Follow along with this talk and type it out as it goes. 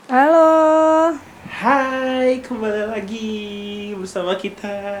kembali lagi bersama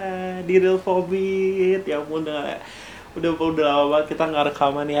kita di Real Fobit. Ya ampun, udah lama banget kita nggak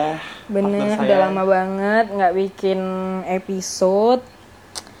rekaman ya. Bener, udah lama banget nggak bikin episode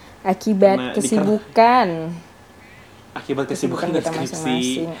akibat kesibukan. Kesibukan kita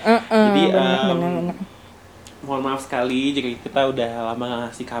skripsi. masing-masing. Jadi bener. mohon maaf sekali jika kita udah lama nggak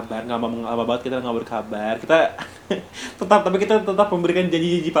ngasih kabar, lama banget kita nggak berkabar. Kita kita tetap memberikan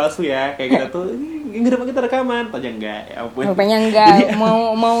janji-janji palsu ya, kayak kita tuh minggu depan kita rekaman, aja enggak, ya ampun. Rupanya enggak. Jadi,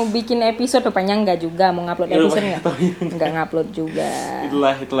 mau bikin episode, rupanya enggak juga. Mau ngupload episode enggak ngupload juga.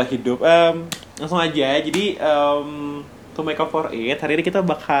 Itulah hidup. Langsung aja. Jadi to make up for it, hari ini kita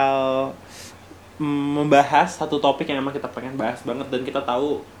bakal membahas satu topik yang emang kita pengen bahas banget, dan kita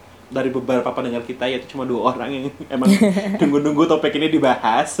tahu dari beberapa pendengar kita, yaitu cuma 2 orang yang emang nunggu topik ini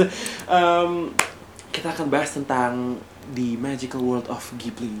dibahas. Kita akan bahas tentang The Magical World of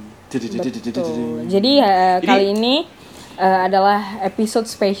Ghibli. Betul. Jadi kali ini adalah episode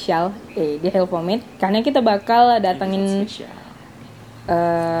spesial di Helpomit, karena kita bakal datengin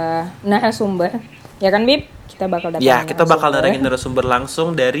narasumber, ya kan Bib? Kita bakal datengin narasumber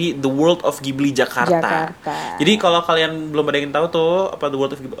langsung dari The World of Ghibli Jakarta. Jadi kalau kalian belum ada yang tahu tuh apa The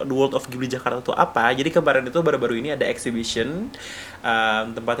World of Ghibli Jakarta itu apa, jadi kemarin itu baru-baru ini ada exhibition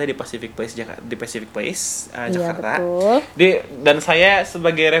tempatnya di Pacific Place Jakarta. Dan saya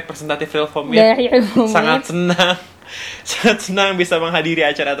sebagai representatif Real Fomit sangat senang bisa menghadiri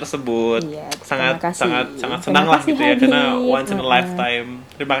acara tersebut. Iya, sangat senang lah gitu ya, karena once in a lifetime.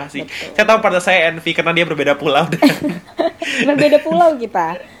 Terima kasih. Betul. Saya tahu partner saya Envy karena dia berbeda pulau. Berbeda pulau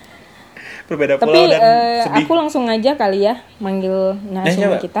kita. Berbeda pulau. Tapi dan aku langsung aja kali ya manggil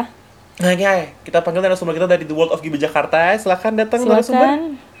narasumber kita. Nah, ya, kita panggil narasumber kita dari The World of Ghibli Jakarta. Silakan datang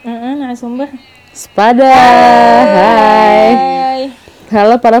narasumber. Narasumber. Spada. Hai.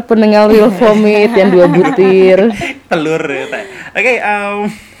 Halo para pendengar Real Fomit yang 2 butir. Telur ya. Oke,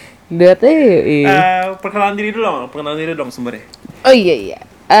 perkenalan diri dong sumbernya. Oh iya.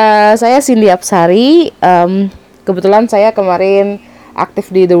 Saya Cindy Apsari. Kebetulan saya kemarin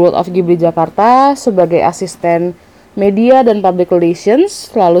aktif di The World of Ghibli Jakarta sebagai asisten media dan public relations.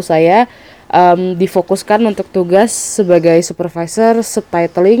 Lalu saya difokuskan untuk tugas sebagai supervisor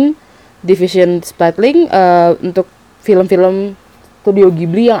subtitling, division subtitling untuk film-film Studio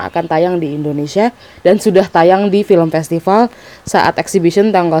Ghibli yang akan tayang di Indonesia dan sudah tayang di film festival saat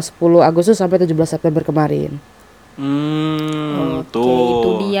exhibition tanggal 10 Agustus sampai 17 September kemarin. Oke, itu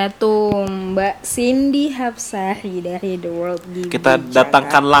dia tuh Mbak Cindy Hapsari dari The World Ghibli Kita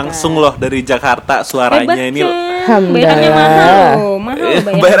datangkan langsung loh dari Jakarta, suaranya ini loh. Bayarannya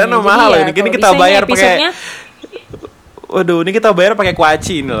Bayarannya mahal loh. Ini kita bayar pakai Waduh, ini kita bayar pakai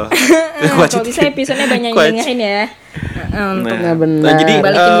kuaci ini loh. Kalau bisa episodenya banyak nyengahin ya. Benar. Jadi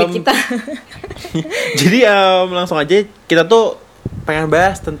balikin duit kita. Jadi langsung aja, kita tuh pengen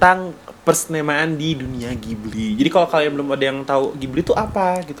bahas tentang persenemaan di dunia Ghibli. Jadi kalau kalian belum ada yang tahu Ghibli itu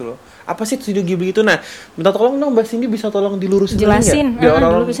apa gitu loh. Apa sih studio Ghibli itu? Nah, minta tolong dong Mbak Cindy, bisa tolong dilurusin jelasin biar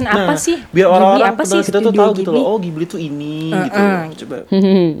orang apa sih? Biar orang-orang apa sih kita tuh tahu gitu loh. Oh, Ghibli itu ini gitu. Coba.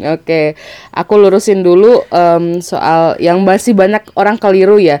 Oke. Aku lurusin dulu soal yang masih banyak orang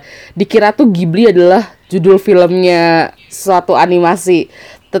keliru ya. Dikira tuh Ghibli adalah judul filmnya suatu animasi.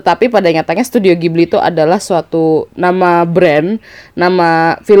 Tetapi pada nyatanya Studio Ghibli itu adalah suatu nama brand,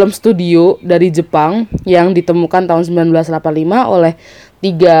 nama film studio dari Jepang yang ditemukan tahun 1985 oleh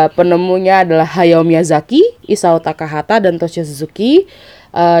 3 penemunya adalah Hayao Miyazaki, Isao Takahata, dan Toshio Suzuki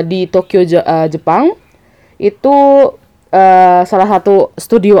di Tokyo, Jepang. Itu salah satu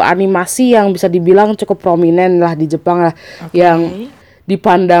studio animasi yang bisa dibilang cukup prominen lah di Jepang lah, yang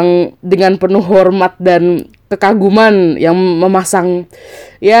dipandang dengan penuh hormat dan kekaguman, yang memasang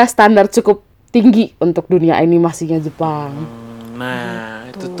ya standar cukup tinggi untuk dunia animasinya Jepang. Nah,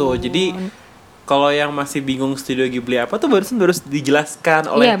 itu tuh. Jadi kalau yang masih bingung Studio Ghibli apa tuh barusan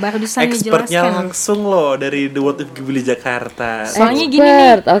dijelaskan oleh expertnya langsung loh dari The World of Ghibli Jakarta. Soalnya gini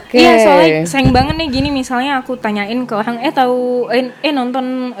nih. Iya, soalnya sayang banget nih gini, misalnya aku tanyain ke orang tahu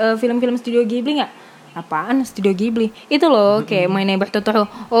nonton film-film Studio Ghibli enggak? Apaan Studio Ghibli? Itu loh kayak My Neighbor Totoro.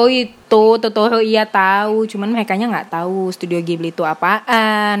 Oh itu Totoro, iya tahu, cuman merekanya nggak tahu Studio Ghibli itu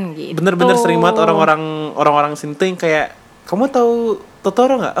apaan gitu. Bener-bener sering banget orang-orang sini tuh yang kayak, kamu tahu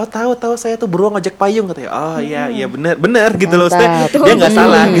Totoro nggak? Oh tahu saya tuh beruang ngajak payung katanya. Oh iya bener gitu loh. Dia nggak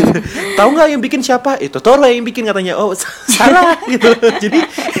salah gitu. Tahu nggak yang bikin siapa? Totoro yang bikin katanya. Oh salah gitu. Jadi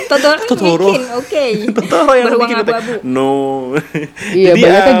Totoro. Totoro yang bikin katanya. No. Iya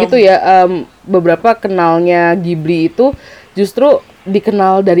banyaknya gitu ya. Beberapa kenalnya Ghibli itu justru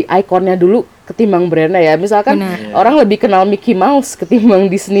dikenal dari ikonnya dulu ketimbang brandnya ya. Misalkan orang lebih kenal Mickey Mouse ketimbang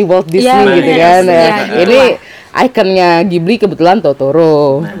Disney, Walt Disney gitu kan. Ini ikonnya Ghibli kebetulan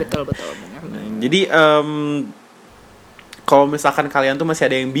Totoro. Betul benar. Jadi kalau misalkan kalian tuh masih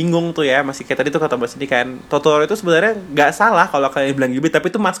ada yang bingung tuh ya, masih kayak tadi tuh kata Mbak Sindi kan, Totoro itu sebenarnya nggak salah kalau kalian bilang Ghibli, tapi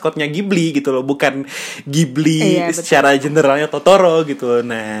itu maskotnya Ghibli gitu loh, bukan Ghibli secara generalnya Totoro gitu.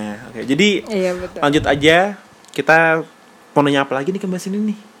 Nah, oke. Jadi lanjut aja, kita mau nanya apa lagi nih ke Mbak Sindi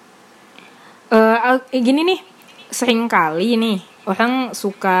nih? Gini nih, sering kali nih orang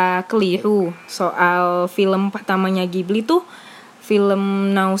suka keliru soal film pertamanya Ghibli tuh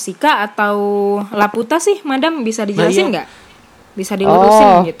film Nausicaa atau Laputa sih, Madam bisa dijelasin nggak? Bisa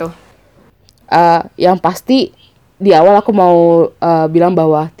dilurusin gitu. Yang pasti di awal aku mau bilang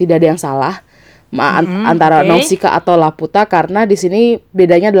bahwa tidak ada yang salah antara Nausicaa atau Laputa, karena di sini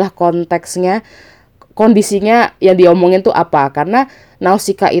bedanya adalah konteksnya, kondisinya yang diomongin tuh apa. Karena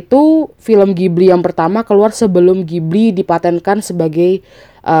Nausicaa itu film Ghibli yang pertama keluar sebelum Ghibli dipatenkan sebagai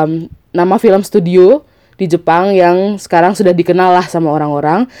nama film studio di Jepang yang sekarang sudah dikenal lah sama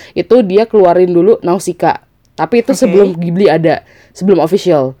orang-orang. Itu dia keluarin dulu Nausicaa. Tapi itu sebelum Ghibli ada, sebelum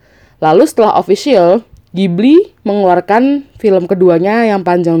official. Lalu setelah official, Ghibli mengeluarkan film keduanya yang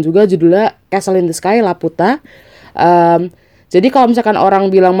panjang juga, judulnya Castle in the Sky, Laputa. Jadi kalau misalkan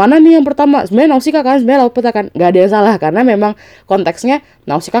orang bilang mana nih yang pertama, sebenarnya Nausicaa kan, sebenarnya Laputa kan, nggak ada yang salah karena memang konteksnya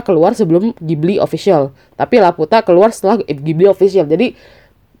Nausicaa keluar sebelum Ghibli official, tapi Laputa keluar setelah Ghibli official. Jadi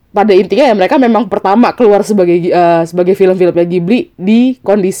pada intinya ya mereka memang pertama keluar sebagai film-filmnya Ghibli di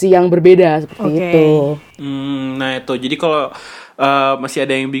kondisi yang berbeda seperti itu. Nah itu, jadi kalau masih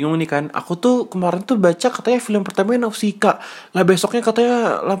ada yang bingung nih kan, aku tuh kemarin tuh baca katanya film pertamanya Nausicaa, lah besoknya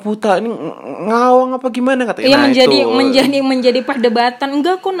katanya Laputa, ini ngawang apa gimana katanya? Iya, menjadi perdebatan,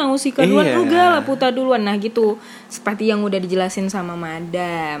 enggak kok Nausicaa duluan, enggak Laputa duluan. Nah gitu, seperti yang udah dijelasin sama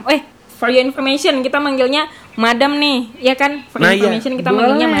Madam. For your information, kita manggilnya Madam nih, ya kan? For your information kita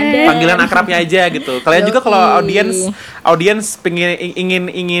manggilnya Madam. Panggilan akrabnya aja gitu. Kalian juga kalau audiens pengen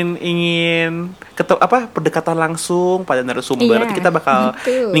ingin pendekatan langsung pada narasumber, kita bakal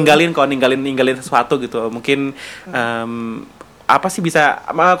ninggalin sesuatu gitu. Mungkin apa sih bisa,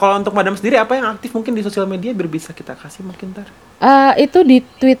 kalau untuk Madam sendiri apa yang aktif mungkin di sosial media biar bisa kita kasih mungkin ntar? Itu di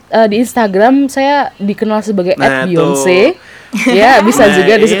di Instagram saya dikenal sebagai @Beyonce. Ya, bisa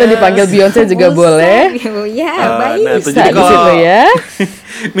juga di situ dipanggil Beyonce juga boleh. Ya, baik. Nah, bisa di situ ya.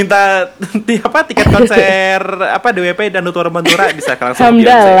 Minta tiket konser DWP dan Nutur Mantura bisa langsung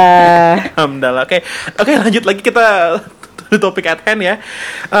Alhamdulillah. Oke, lanjut lagi kita topik at hand ya.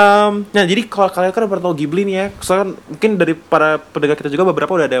 Nah, jadi kalau kalian kan pernah tahu Ghibli nih ya, soalnya mungkin dari para pendengar kita juga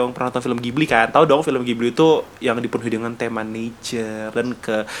beberapa udah ada yang pernah nonton film Ghibli kan. Tahu dong film Ghibli itu yang dipenuhi dengan tema nature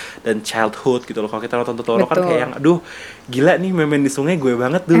dan childhood gitu loh. Kalau kita nonton Totoro kan kayak yang aduh gila nih main di sungai gue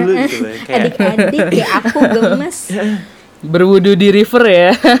banget dulu gitu loh. Kayak adik-adik kayak aku gemes. Berwudu di river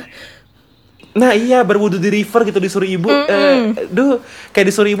ya. Nah iya, berwudu di river gitu disuruh ibu. Kayak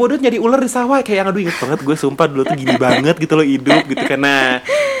disuruh ibu nyari ular di sawah, kayak yang aduh inget banget gue sumpah dulu tuh gini banget gitu loh hidup gitu kan. Nah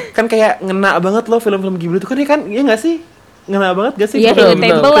kan kayak ngena banget loh film-film Ghibli itu kan ya kan, iya nggak sih? Ngena banget gak sih? Iya,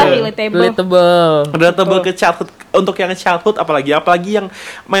 relatable ke childhood, untuk yang childhood apalagi yang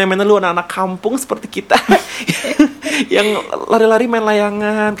main-mainan lu anak-anak kampung seperti kita yang lari-lari main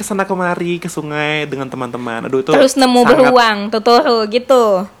layangan kesana kemari ke sungai dengan teman-teman. Aduh itu terus nemu beruang Totoro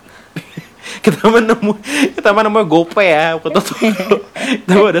gitu. kita menemukan gope ya waktu itu.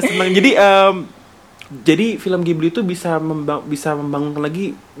 Kita udah senang. Jadi film Ghibli itu bisa membangun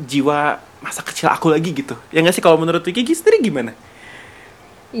lagi jiwa masa kecil aku lagi gitu. Ya nggak sih, kalau menurut Vicky sendiri gimana?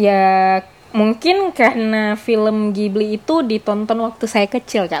 Ya mungkin karena film Ghibli itu ditonton waktu saya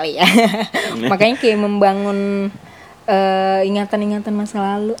kecil kali ya. Makanya kayak membangun ingatan-ingatan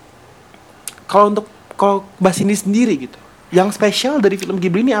masa lalu. Kalau Mbak Cindy sendiri gitu, yang spesial dari film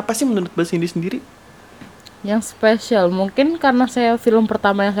Ghibli ini apa sih menurut Mbak Cindy sendiri? Yang spesial mungkin karena film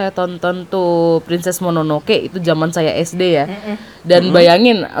pertama yang saya tonton tuh Princess Mononoke, itu zaman saya SD ya. Dan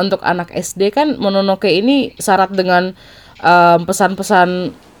bayangin untuk anak SD kan Mononoke ini syarat dengan pesan-pesan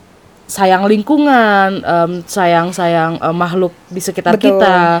sayang lingkungan, sayang makhluk di sekitar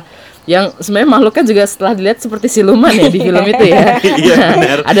kita. Yang sebenarnya makhluknya juga setelah dilihat seperti siluman ya di film itu ya. Iya,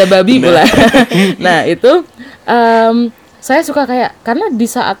 benar. Ada babi pula. Nah itu saya suka kayak, karena di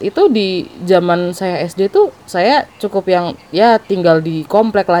saat itu di zaman saya SD tuh saya cukup yang ya tinggal di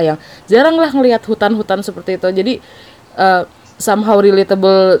komplek lah, yang jarang lah ngelihat hutan-hutan seperti itu. Jadi somehow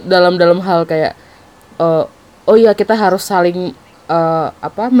relatable dalam hal kayak oh ya kita harus saling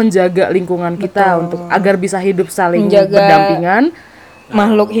menjaga lingkungan kita untuk agar bisa hidup saling berdampingan.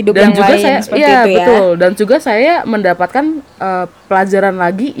 Makhluk hidup dan yang juga lain saya, seperti ya, itu ya. Betul. Dan juga saya mendapatkan pelajaran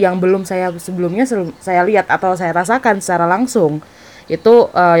lagi yang belum sebelumnya saya lihat atau saya rasakan secara langsung. Itu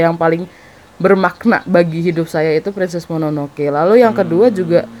yang paling bermakna bagi hidup saya itu Princess Mononoke. Lalu yang kedua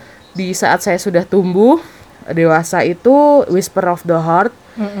juga di saat saya sudah tumbuh dewasa itu Whisper of the Heart.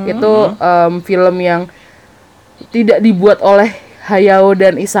 Itu film yang tidak dibuat oleh Hayao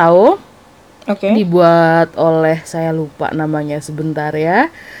dan Isao. Oke. Dibuat oleh, saya lupa namanya sebentar ya,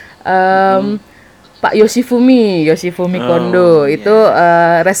 Pak Yoshifumi Kondo. Itu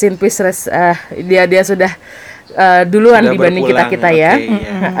rest in peace, dia sudah duluan Sudah dibanding berpulang, kita ya. oke,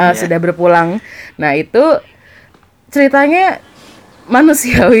 iya. Sudah berpulang. Nah itu ceritanya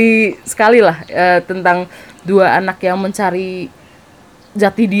manusiawi sekali lah, tentang dua anak yang mencari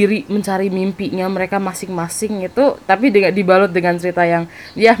jati diri, mencari mimpinya mereka masing-masing itu, tapi dengan dibalut dengan cerita yang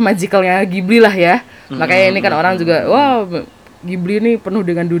ya magicalnya Ghibli lah ya. Makanya ini kan orang juga wow, Ghibli ini penuh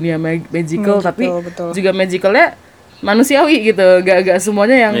dengan dunia magical, tapi betul. juga magicalnya manusiawi gitu, gak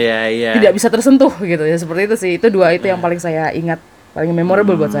semuanya yang Iya. tidak bisa tersentuh gitu ya, seperti itu sih. Itu dua itu yang paling saya ingat, paling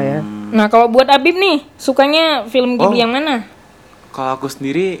memorable buat saya. Nah, kalau buat Abib nih, sukanya film Ghibli yang mana? Kalau aku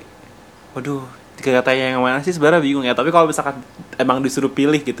sendiri, waduh, katanya yang mana sih sebenarnya bingung ya. Tapi kalau misalkan emang disuruh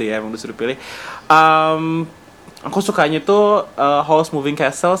pilih gitu ya, aku sukanya tuh Howl's Moving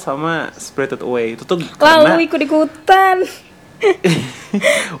Castle sama Spirited Away. Itu tuh karena Lalu ikut-ikutan.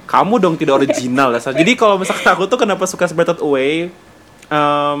 kamu dong tidak original ya. Jadi kalau misalkan aku tuh kenapa suka Spirited Away,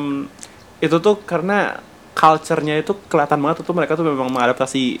 itu tuh karena culture-nya itu kelihatan banget tuh mereka tuh memang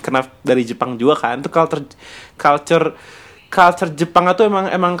mengadaptasi karena dari Jepang juga kan. Itu culture Jepang itu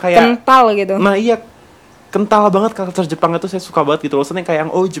emang kayak Kental gitu. Nah iya, kental banget culture Jepang itu, saya suka banget gitu loh. Soalnya kayak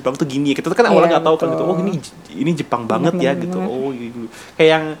oh Jepang tuh gini, kita tuh kan awalnya nggak tahu kan gitu. Oh ini Jepang banget ya gitu. Oh gitu. Kayak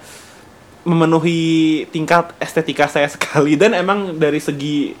yang memenuhi tingkat estetika saya sekali. Dan emang dari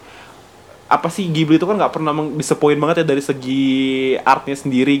segi apa sih, Ghibli itu kan nggak pernah disappoint banget ya dari segi artnya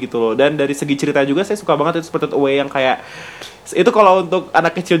sendiri gitu loh. Dan dari segi cerita juga saya suka banget itu Spirited Away yang kayak itu kalau untuk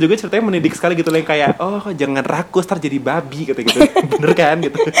anak kecil juga ceritanya mendidik sekali gitu loh, yang kayak oh jangan rakus ntar jadi babi gitu. Bener kan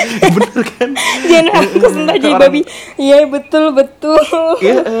gitu. Bener kan, Jangan aku sentak jadi babi. Iya betul.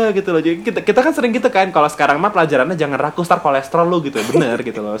 iya gitu loh. Jadi kita kan sering gitu kan, kalau sekarang mah pelajarannya jangan rakus ntar kolesterol lu gitu. Bener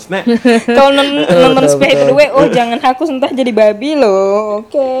gitu loh. Nah, Kalau nonton Spirited Away, oh jangan aku sentak jadi babi loh.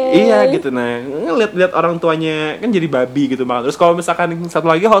 Oke. iya gitu. Nah, lihat orang tuanya kan jadi babi gitu banget. Terus kalau misalkan satu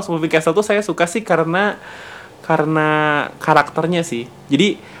lagi Howl's Moving Castle tuh saya suka sih karena karakternya sih.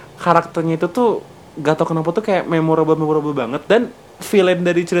 Jadi karakternya itu tuh gak tau kenapa tuh kayak memorable banget. Dan villain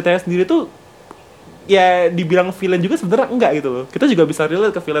dari ceritanya sendiri tuh ya dibilang villain juga sebenarnya enggak gitu loh. Kita juga bisa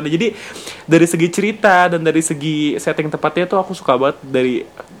relate ke villainnya. Jadi dari segi cerita dan dari segi setting tepatnya tuh aku suka banget dari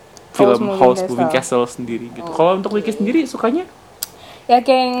film Howl's Moving Castle sendiri gitu. Kalau untuk Wiki sendiri sukanya? Ya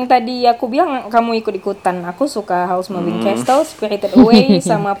kayak yang tadi aku bilang, kamu ikut-ikutan. Aku suka Howl's Moving Castle, Spirited Away,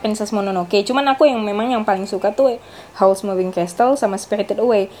 sama Princess Mononoke. Cuman aku yang paling suka tuh Howl's Moving Castle sama Spirited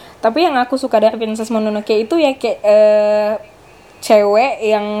Away. Tapi yang aku suka dari Princess Mononoke itu ya kayak cewek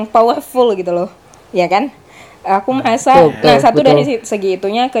yang powerful gitu loh. Ya kan? Aku merasa, satu dari segi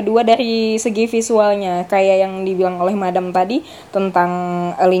itunya, kedua dari segi visualnya, kayak yang dibilang oleh Madam tadi tentang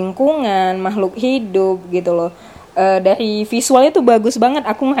lingkungan, makhluk hidup gitu loh. Dari visualnya tuh bagus banget.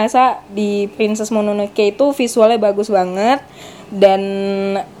 Aku merasa di Princess Mononoke itu visualnya bagus banget dan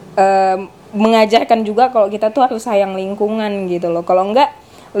mengajarkan juga kalau kita tuh harus sayang lingkungan gitu loh. Kalau enggak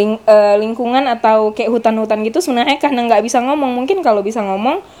lingkungan atau kayak hutan-hutan gitu sebenarnya karena nggak bisa ngomong. Mungkin kalau bisa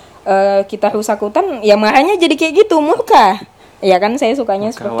ngomong kita rusak hutan ya makanya jadi kayak gitu murka. Ya kan saya sukanya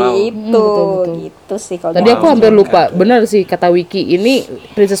seperti itu. Betul. Gitu sih kalau Tadi aku hampir lupa. Benar sih kata Wiki, ini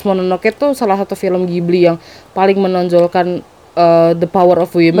Princess Mononoke tuh salah satu film Ghibli yang paling menonjolkan the power of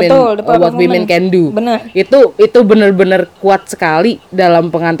women, Betul, the power what of women can do. Benar. Itu benar-benar kuat sekali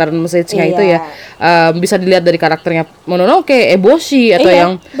dalam pengantaran message-nya itu ya. Bisa dilihat dari karakternya Mononoke, Eboshi atau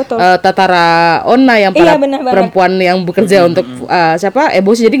yang Tatara Onna yang para perempuan yang bekerja untuk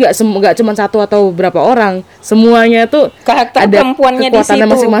Eboshi. Jadi nggak cuma satu atau berapa orang, semuanya tuh karakter ada perempuannya kekuatannya di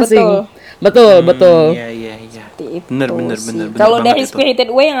situ, masing-masing. Betul. Iya. Bener. Bener. Kalau dari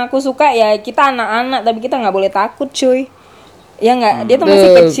Spirited Away yang aku suka ya kita anak-anak tapi kita nggak boleh takut cuy. Ya nggak, dia tuh masih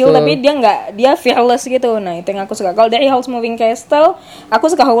kecil tapi dia fearless gitu. Nah itu yang aku suka. Kalau dari Howl's Moving Castle,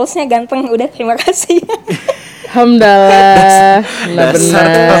 aku suka Howl's-nya ganteng. Udah, terima kasih. Alhamdulillah. Dasar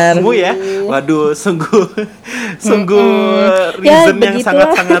kamu ya. Waduh, sungguh reason yang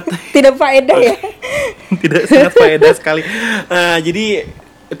sangat-sangat tidak faedah ya. Tidak sangat faedah sekali. Jadi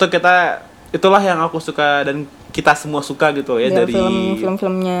itulah yang aku suka dan kita semua suka gitu ya dari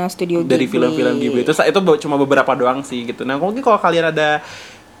film-filmnya studio Ghibli. Dari film-film Ghibli itu cuma beberapa doang sih gitu. Nah mungkin kalau kalian ada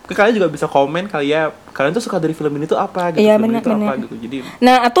kalian juga bisa komen kali ya, kalian tuh suka dari film ini tuh apa gitu, Iya, film ini tuh benar-benar. apa gitu. Jadi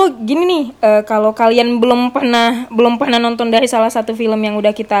Nah, atau gini nih, kalau kalian belum pernah nonton dari salah satu film yang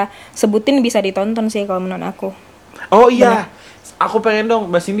udah kita sebutin, bisa ditonton sih kalau menurut aku. oh iya, aku pengen dong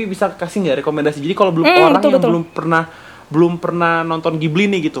Mbak Cindy bisa kasih nggak rekomendasi. Jadi kalau belum orang betul, yang betul. belum pernah nonton Ghibli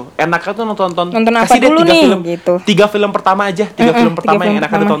nih gitu, enaknya tuh nonton Nonton apa kasih deh dulu 3 nih, film, gitu. 3 film pertama aja, 3 film pertama yang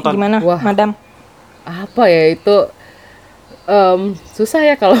enaknya ditonton. Gimana, Wah. Madam? Apa ya itu, susah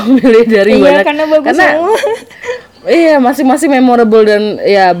ya kalau milih dari Iya, banyak. karena bagus semua. Iya, masing-masing memorable dan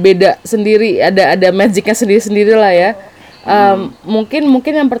ya beda sendiri, ada magicnya sendiri-sendiri lah ya. Mungkin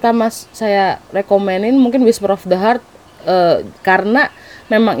yang pertama saya rekomenin mungkin Whisper of the Heart, karena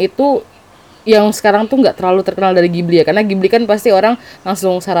memang itu yang sekarang tuh nggak terlalu terkenal dari Ghibli ya, karena Ghibli kan pasti orang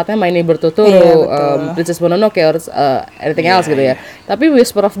langsung syaratnya My Neighbor Totoro, Iya, betul. Princess Mononoke or anything else gitu ya. Tapi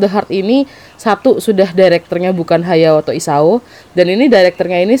Whisper of the Heart ini satu sudah direkturnya bukan Hayao Isao, dan ini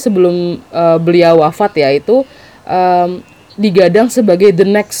direkturnya ini sebelum beliau wafat ya, itu digadang sebagai the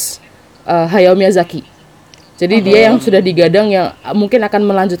next Hayao Miyazaki. Jadi dia yang sudah digadang yang mungkin akan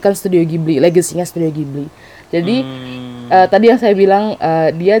melanjutkan Studio Ghibli, legasinya Studio Ghibli. Jadi tadi yang saya bilang,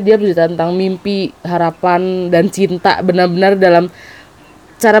 dia bercerita tentang mimpi, harapan dan cinta, benar-benar dalam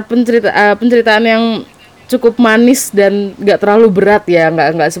cara penceritaan yang cukup manis dan nggak terlalu berat ya,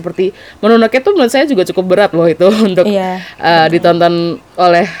 nggak seperti Mononoke tuh menurut saya juga cukup berat loh itu untuk Iya, ditonton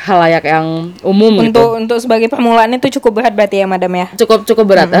oleh halayak yang umum gitu. Untuk sebagai permulaan itu cukup berat berarti ya, Madam ya. Cukup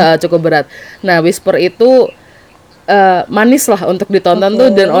berat, cukup berat. Nah, Whisper itu manis lah untuk ditonton tuh,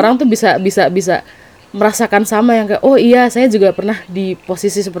 dan orang tuh bisa merasakan sama yang kayak, oh iya saya juga pernah di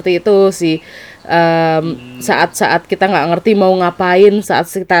posisi seperti itu sih. Saat-saat kita nggak ngerti mau ngapain,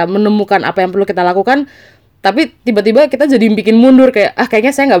 saat kita menemukan apa yang perlu kita lakukan, tapi tiba-tiba kita jadi bikin mundur kayak,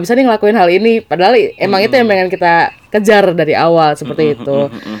 kayaknya saya nggak bisa nih ngelakuin hal ini, padahal emang itu yang pengen kita kejar dari awal seperti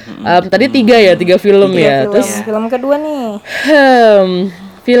itu. Tadi 3 film ya. Terus Film kedua nih.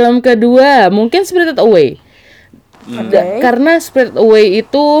 film kedua mungkin Spirited Away. Karena Spirited Away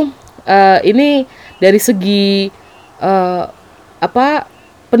itu ini dari segi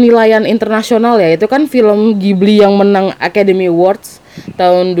penilaian internasional ya, itu kan film Ghibli yang menang Academy Awards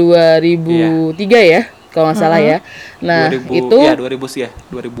tahun 2003 ya kalau nggak salah ya. Nah 2000, itu ya 2000 sih ya,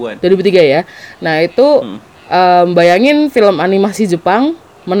 2000-an. 2003 ya. Nah itu bayangin film animasi Jepang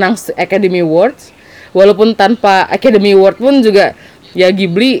menang Academy Awards, walaupun tanpa Academy Award pun juga ya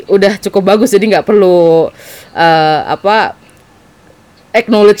Ghibli udah cukup bagus, jadi nggak perlu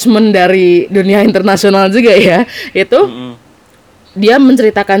acknowledgement dari dunia internasional juga ya. Itu dia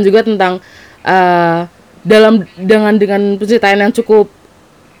menceritakan juga tentang dengan penceritaan yang cukup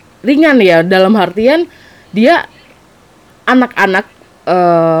ringan ya, dalam artian dia anak-anak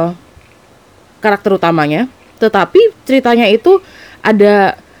karakter utamanya, tetapi ceritanya itu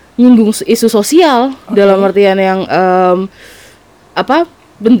ada nyinggung isu sosial, dalam artian yang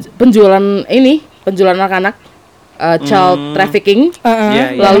penjualan anak-anak, child trafficking,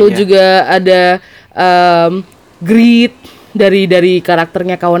 lalu juga ada greed dari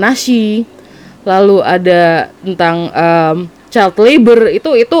karakternya Kaonashi, lalu ada tentang child labor,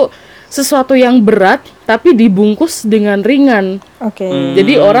 itu sesuatu yang berat tapi dibungkus dengan ringan.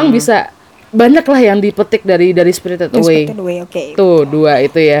 Jadi orang bisa banyak lah yang dipetik dari Spirited Away. Tuh 2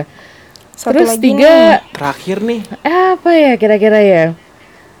 itu ya. Terus 3 Terakhir nih, apa ya kira-kira ya?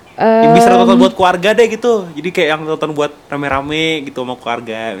 yang bisa nonton buat keluarga deh gitu. Jadi kayak yang nonton buat rame-rame gitu sama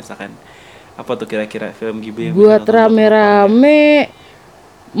keluarga misalkan. Apa tuh kira-kira film Ghibli yang Buat bisa nonton rame-rame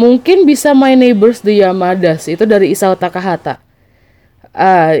mungkin bisa My Neighbors the Yamadas, itu dari Isao Takahata.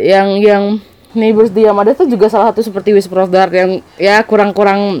 Yang Neighbors the Yamadas itu juga salah satu seperti Whisper of the Heart yang ya kurang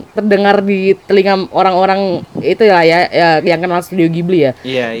terdengar di telinga orang-orang itu ya yang kenal Studio Ghibli ya.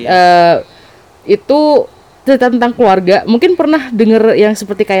 Iya. Itu cerita tentang keluarga. Mungkin pernah denger yang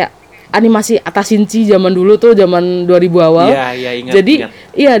seperti kayak animasi Atashinchi zaman dulu tuh, zaman 2000 awal. Iya, ingat. Jadi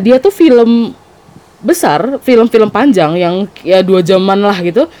iya, dia tuh film besar, film panjang yang ya 2 jaman lah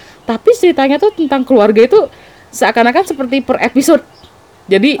gitu. Tapi ceritanya tuh tentang keluarga itu seakan-akan seperti per episode.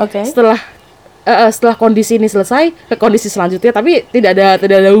 Jadi setelah kondisi ini selesai ke kondisi selanjutnya, tapi tidak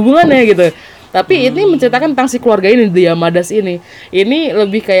ada hubungannya gitu. Tapi ini menceritakan tentang si keluarga ini, The Yamadas ini. Ini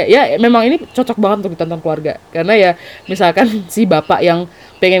lebih kayak ya memang ini cocok banget untuk ditonton keluarga. Karena ya misalkan si bapak yang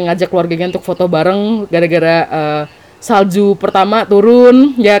pengen ngajak keluarganya untuk foto bareng gara-gara salju pertama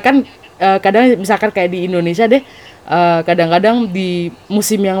turun, ya kan kadang misalkan kayak di Indonesia deh, kadang-kadang di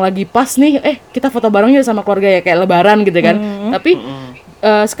musim yang lagi pas nih, kita foto bareng yuk sama keluarga ya, kayak lebaran gitu kan. Tapi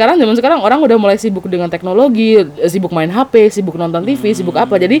sekarang zaman sekarang orang udah mulai sibuk dengan teknologi, sibuk main HP, sibuk nonton TV, sibuk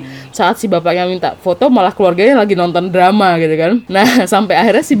apa. Jadi saat si bapaknya minta foto malah keluarganya lagi nonton drama gitu kan. Nah, sampai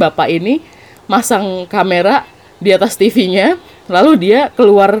akhirnya si bapak ini masang kamera di atas TV-nya, lalu dia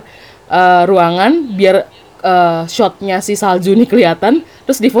keluar ruangan biar shotnya si salju ini kelihatan,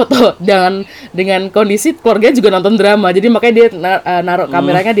 terus difoto dengan kondisi keluarganya juga nonton drama. Jadi makanya dia naruh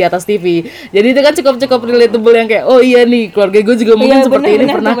kameranya di atas TV. Jadi itu kan cukup relatable yang kayak oh iya nih keluarga gue juga mungkin seperti ini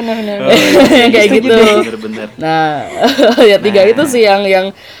pernah kayak gitu. Bener. Nah ya tiga itu sih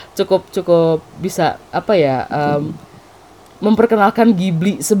yang cukup bisa apa ya memperkenalkan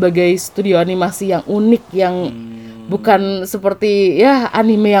Ghibli sebagai studio animasi yang unik, yang bukan seperti ya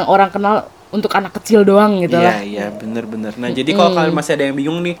anime yang orang kenal untuk anak kecil doang gitu lah. Iya, bener. Nah, jadi kalau kalian masih ada yang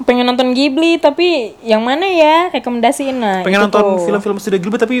bingung nih, Pengen nonton Ghibli tapi yang mana ya? Rekomendasiin. Nah, pengen itu nonton tuh. film-film studio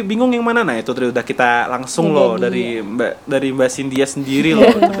Ghibli tapi bingung yang mana, nah itu tadi udah kita langsung loh dari Mbak Cynthia sendiri loh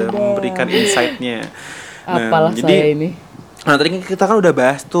udah memberikan insight-nya. Apalah jadi, saya ini. Nah tadi kita kan udah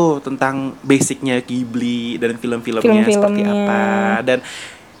bahas tuh tentang basicnya Ghibli dan film-filmnya seperti apa, dan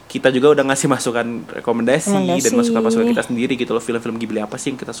kita juga udah ngasih masukan rekomendasi dan masukan-masukan kita sendiri gitu loh, film-film Ghibli apa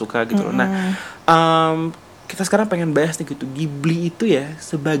sih yang kita suka gitu loh. Nah kita sekarang pengen bahas nih gitu, Ghibli itu ya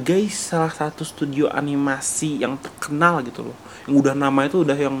sebagai salah satu studio animasi yang terkenal gitu loh, yang udah namanya tuh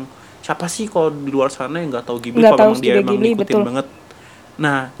udah yang siapa sih kalau di luar sana yang nggak tahu Ghibli, kalau memang dia emang Ghibli, ngikutin betul. banget.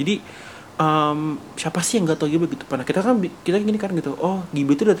 Nah jadi siapa sih yang nggak tahu Ghibli gitu? Nah kita gini kan gitu, oh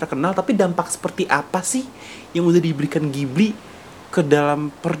Ghibli itu udah terkenal, tapi dampak seperti apa sih yang udah diberikan Ghibli ke dalam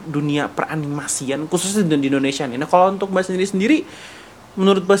dunia peranimasian khususnya di Indonesia nih. Nah kalau untuk Mbak sendiri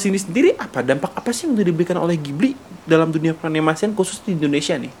menurut Mbak sendiri apa dampak apa sih yang udah diberikan oleh Ghibli dalam dunia peranimasian khusus di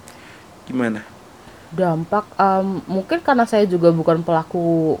Indonesia nih? Gimana? Dampak mungkin karena saya juga bukan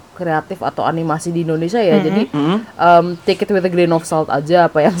pelaku kreatif atau animasi di Indonesia ya, jadi take it with a grain of salt aja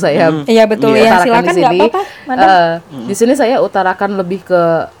apa yang saya Iya betul ya, utarakan silakan di nggak sini. apa-apa, Madam. Di sini saya utarakan lebih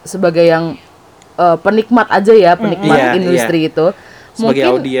ke sebagai yang penikmat aja ya, penikmat Iya, industri itu. Sebagai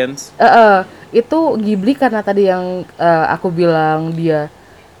Mungkin audiens. itu Ghibli karena tadi yang aku bilang dia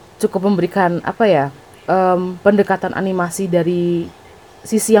cukup memberikan apa ya pendekatan animasi dari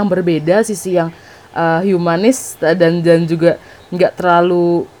sisi yang berbeda, sisi yang humanis dan juga nggak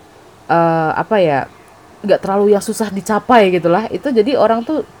terlalu nggak terlalu yang susah dicapai gitulah. Itu jadi orang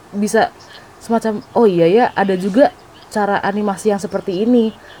tuh bisa semacam oh iya ya ada juga cara animasi yang seperti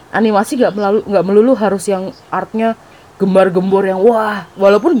ini. Animasi nggak melulu harus yang artnya gembar-gembor yang wah,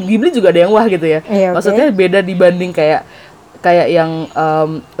 walaupun Ghibli juga ada yang wah gitu ya. Iya, oke. Maksudnya beda dibanding kayak yang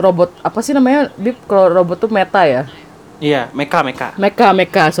robot apa sih namanya? Bip, kalau robot tuh Meta ya. Iya, Mecha.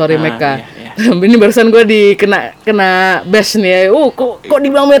 Mecha, sorry Ah, Mecha. iya. Ini barusan gue kena bash nih ya. Kok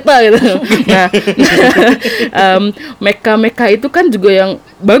dibilang Meta gitu. Nah, Mecha itu kan juga yang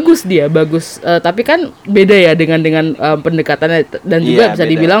bagus dia, bagus. Tapi kan beda ya dengan pendekatannya dan juga Iya, bisa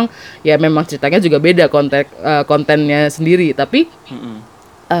beda. dibilang ya memang ceritanya juga beda kontennya sendiri. Tapi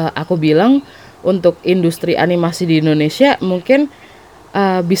aku bilang untuk industri animasi di Indonesia mungkin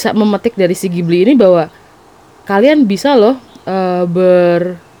bisa memetik dari si Ghibli ini bahwa kalian bisa loh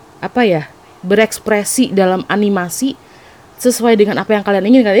berekspresi dalam animasi sesuai dengan apa yang kalian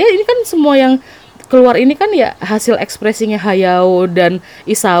inginkan. Ya ini kan semua yang keluar ini kan ya hasil ekspresinya Hayao dan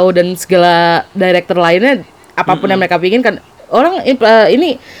Isao dan segala director lainnya, apapun yang mereka inginkan. Orang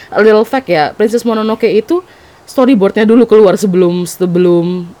ini a little fact ya, Princess Mononoke itu storyboardnya dulu keluar sebelum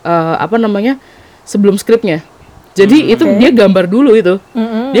sebelum skripnya. Jadi itu dia gambar dulu itu.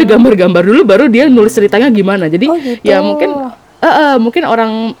 Dia gambar dulu baru dia nulis ceritanya gimana. Jadi gitu. ya mungkin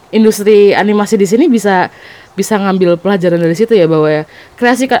orang industri animasi di sini bisa ngambil pelajaran dari situ ya, bahwa ya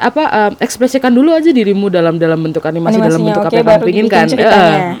ekspresikan dulu aja dirimu dalam bentuk animasi dalam bentuk apa yang kamu inginkan.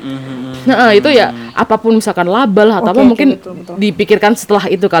 Nah, itu ya apapun misalkan label atau apa mungkin betul. dipikirkan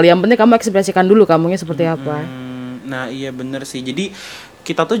setelah itu kali. Yang penting kamu ekspresikan dulu kamunya seperti apa. Nah iya bener sih, jadi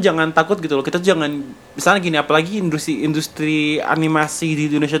kita tuh jangan takut gitu loh, kita tuh jangan misalnya gini, apalagi industri animasi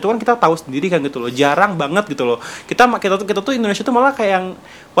di Indonesia tuh kan kita tahu sendiri kan gitu loh, jarang banget gitu loh, kita tuh Indonesia tuh malah kayak yang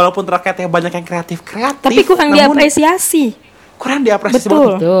walaupun rakyatnya banyak yang kreatif Tapi kurang namun diapresiasi. kurang diapresiasi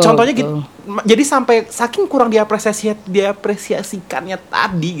Betul. banget. Contohnya Betul. gitu, jadi sampai saking kurang diapresiasikannya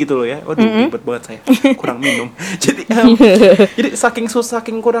tadi gitu loh ya. Waduh, ribet banget saya. Kurang minum. Jadi saking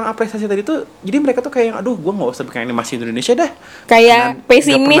kurang apresiasi tadi tuh, jadi mereka tuh kayak aduh, gua enggak usah bikin animasi Indonesia dah. Kayak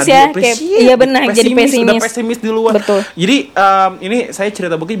pesimis ya, kayak iya benar jadi pesimis. Udah pesimis duluan. Betul. Jadi ini saya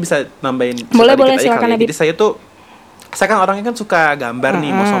cerita mungkin bisa nambahin Boleh, cerita dikit aja silakan, kali ya. Adit. Jadi saya tuh saya kan orangnya kan suka gambar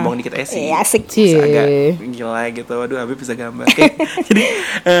nih, mau sombong dikit sih. Iya, asik. Bisa agak gila gitu, waduh Habib bisa gambar. Jadi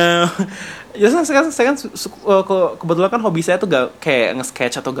ya saya kan kebetulan kan hobi saya tuh kayak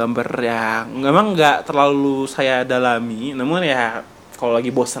nge-sketch atau gambar ya, memang nggak terlalu saya dalami, namun ya kalau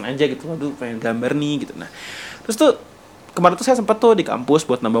lagi bosan aja gitu, waduh pengen gambar nih gitu. Nah terus tuh kemarin tuh saya sempat tuh di kampus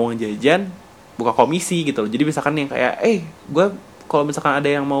buat nambah uang jajan, buka komisi gitu loh. Jadi misalkan yang kayak gue kalau misalkan ada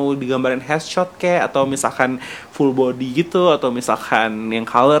yang mau digambarin headshot kayak, atau misalkan full body gitu, atau misalkan yang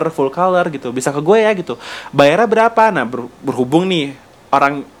full color gitu, bisa ke gue ya gitu. Bayarnya berapa? Nah berhubung nih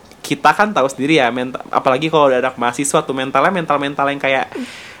orang kita kan tahu sendiri ya, apalagi kalau ada anak mahasiswa tuh mental yang kayak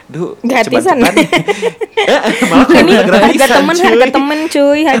gratisan. Malah kalau Ini harga temen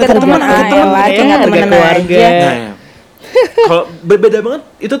cuy, harga temen keluarga. Nah, kalau berbeda banget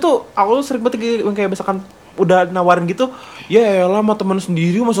itu tuh, aku sering banget kayak misalkan udah nawarin gitu, ya elah sama teman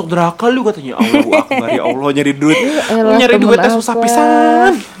sendiri masuk neraka lu katanya. Allahu Akbar, ya Allah, nyari duit susah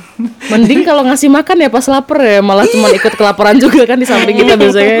pisan. Mending kalau ngasih makan ya pas lapar ya, malah cuma ikut kelaparan juga kan di samping kita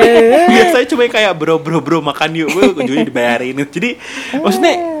biasanya. Biasanya cuma kayak bro makan yuk, ujungnya dibayarin. Jadi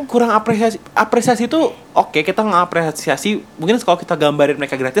maksudnya kurang apresiasi itu oke, kita ngapresiasi. Mungkin kalau kita gambarin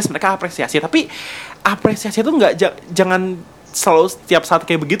mereka gratis, mereka apresiasi. Tapi apresiasi itu jangan selalu setiap saat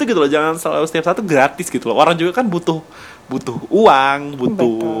kayak begitu gitu loh. Jangan selalu setiap saat itu gratis gitu loh. Orang juga kan butuh uang,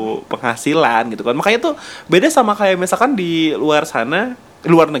 butuh penghasilan gitu kan. Makanya tuh beda sama kayak misalkan di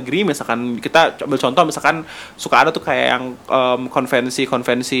luar negeri, misalkan kita ambil contoh, misalkan suka ada tuh kayak yang konvensi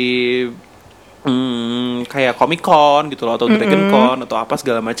kayak Comic Con gitu loh, atau Dragon Con atau apa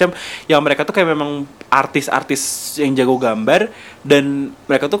segala macam, yang mereka tuh kayak memang artis-artis yang jago gambar, dan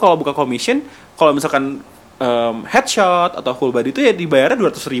mereka tuh kalau buka commission, kalau misalkan headshot atau full body itu ya dibayarnya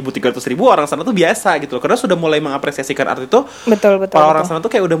 200.000, 300.000, orang sana tuh biasa gitu loh, karena sudah mulai mengapresiasikan art itu. Betul. Orang sana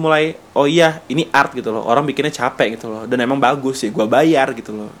tuh kayak udah mulai, oh iya ini art gitu loh, orang bikinnya capek gitu loh, dan emang bagus ya, gue bayar gitu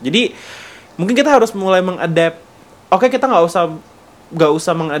loh. Jadi mungkin kita harus mulai mengadapt. Oke, kita nggak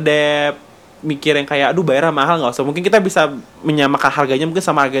usah mengadapt mikir yang kayak aduh bayarnya mahal, nggak usah. Mungkin kita bisa menyamakan harganya mungkin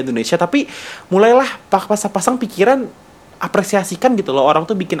sama harga Indonesia, tapi mulailah pasang pikiran, apresiasikan gitu loh orang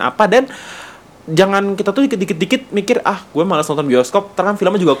tuh bikin apa, dan jangan kita tuh dikit-dikit mikir gue malas nonton bioskop, terus kan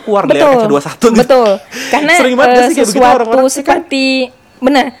filmnya juga keluar dari kaca 21 gitu. Betul. Karena sering banget sih kayak begitu orang-orang seperti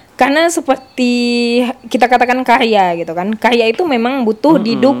benar, karena seperti kita katakan karya gitu kan. Karya itu memang butuh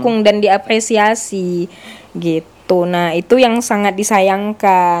didukung dan diapresiasi gitu. Nah, itu yang sangat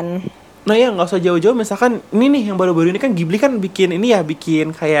disayangkan. Nah ya nggak usah jauh-jauh, misalkan ini nih yang baru-baru ini kan Ghibli kan bikin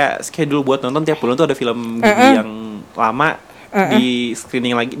kayak schedule buat nonton tiap bulan tuh ada film Ghibli yang lama di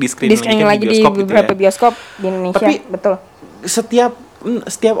screening lagi di bioskop gitu beberapa ya. bioskop di Indonesia. Tapi betul.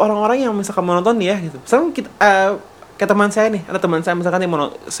 Setiap orang-orang yang misalkan mau nonton ya gitu. Misalkan kita kayak teman saya nih, ada teman saya misalkan yang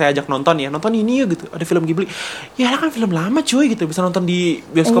mau saya ajak nonton ini yuk gitu. Ada film Ghibli. Ya kan film lama cuy gitu, bisa nonton di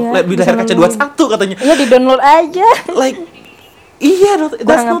bioskop di layar kaca 21 katanya. Iya, di-download aja.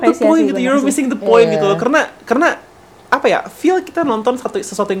 That's not the point gitu. You're missing the point gitu loh. Karena apa ya? Feel kita nonton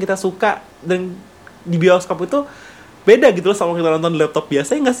sesuatu yang kita suka dan di bioskop itu beda gitu loh sama kita nonton di laptop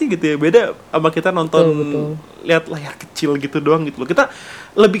biasa, ya nggak sih gitu ya, beda sama kita nonton lihat layar kecil gitu doang gitu loh.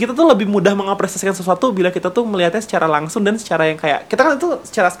 Kita tuh lebih mudah mengapresiasikan sesuatu bila kita tuh melihatnya secara langsung dan secara yang kayak kita kan itu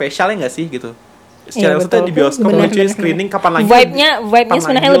secara spesial, ya nggak sih gitu. Secara maksudnya di bioskop lucu, screening kapan lagi, vibe-nya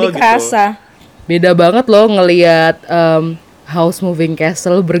sebenarnya lebih kerasa. Beda banget loh ngelihat House Moving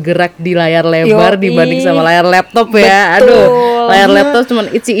Castle bergerak di layar lebar dibanding sama layar laptop ya. Betul. Aduh, layar laptop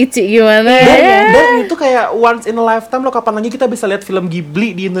cuman ici-ici gimana ya. Dan itu kayak once in a lifetime loh, kapan lagi kita bisa lihat film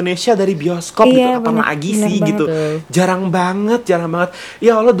Ghibli di Indonesia dari bioskop gitu. Kapan lagi sih gitu. Jarang banget.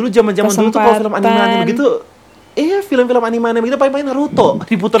 Ya Allah, dulu zaman-zaman dulu tuh kalau film anime begitu, film-film anime gitu paling Naruto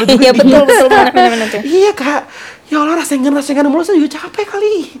diputar juga. Iya betul benar. Iya Kak, ya Allah, rasengan mulu saya juga capek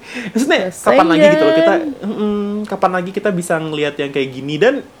kali. Maksudnya kapan lagi gitu loh kita, kapan lagi kita bisa ngelihat yang kayak gini,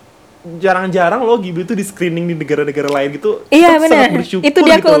 dan jarang-jarang loh Ghibli itu di screening di negara-negara lain gitu. Iya benar, itu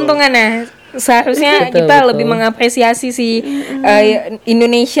dia gitu keuntungannya. Seharusnya kita lebih mengapresiasi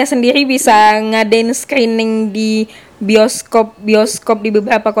Indonesia sendiri bisa ngadain screening di bioskop di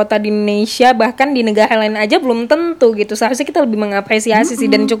beberapa kota di Indonesia, bahkan di negara lain aja belum tentu gitu. Seharusnya kita lebih mengapresiasi sih,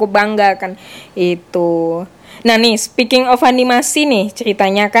 dan cukup bangga kan itu. Nah nih, speaking of animasi nih,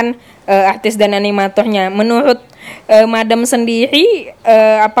 ceritanya kan artis dan animatornya. Menurut Madam sendiri,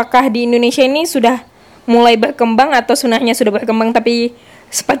 apakah di Indonesia ini sudah mulai berkembang atau sunahnya sudah berkembang tapi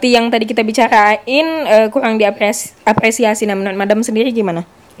seperti yang tadi kita bicarain kurang diapresiasi? Nah, menurut Madam sendiri gimana?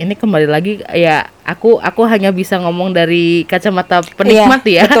 Ini kembali lagi ya, aku hanya bisa ngomong dari kacamata penikmat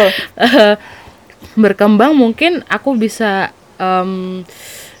ya. Betul. Berkembang mungkin aku bisa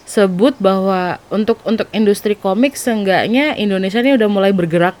sebut bahwa untuk industri komik seenggaknya Indonesia ini udah mulai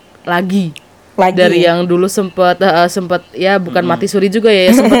bergerak lagi. Dari yang dulu sempat ya bukan mati suri juga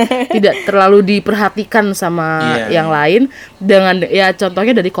ya sempat tidak terlalu diperhatikan sama yang lain, dengan ya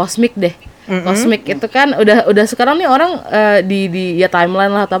contohnya dari Cosmic deh. Cosmic itu kan udah sekarang nih orang di ya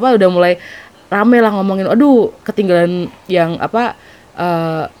timeline lah atau apa udah mulai rame lah ngomongin, aduh ketinggalan yang apa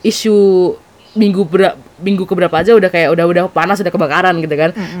isu minggu keberapa aja udah kayak udah panas, udah kebakaran gitu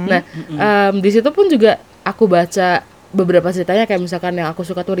kan. Nah di situ pun juga aku baca beberapa ceritanya, kayak misalkan yang aku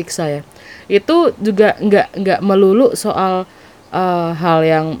suka tuh Riksa ya, itu juga nggak melulu soal hal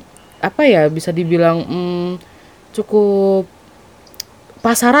yang apa ya bisa dibilang cukup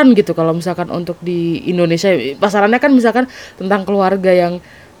pasaran gitu. Kalau misalkan untuk di Indonesia pasarannya kan misalkan tentang keluarga yang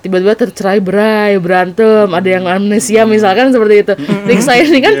tiba-tiba tercerai-berai, berantem, ada yang amnesia misalkan seperti itu.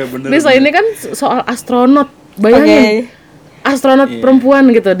 Riksa ini kan soal astronot, bayangin astronot perempuan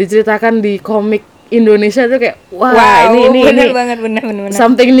gitu diceritakan di komik Indonesia tuh kayak wow ini bener banget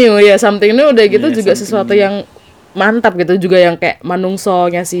something new udah gitu juga sesuatu yang mantap gitu, juga yang kayak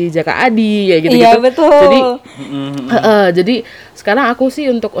Manungso-nya si Jaka Adi ya gitu. Iya betul. Jadi sekarang aku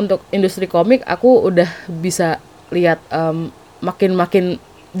sih untuk industri komik aku udah bisa lihat makin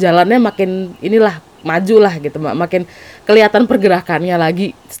jalannya makin inilah maju lah gitu, makin kelihatan pergerakannya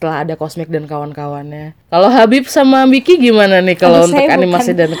lagi setelah ada Cosmic dan kawan-kawannya. Kalau Habib sama Miki gimana nih kalau untuk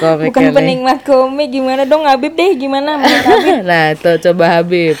animasi dan komik? Bukan penikmat komik, gimana dong Habib deh, gimana menurut Habib? Nah itu coba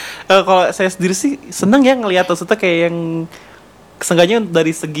Habib. Kalau saya sendiri sih seneng ya ngelihat maksudnya kayak yang seenggaknya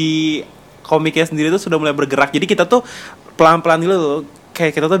dari segi komiknya sendiri tuh sudah mulai bergerak. Jadi kita tuh pelan-pelan dulu loh,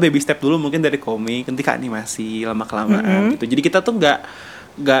 kayak kita tuh baby step dulu mungkin dari komik nanti ke animasi lama-kelamaan gitu. Jadi kita tuh nggak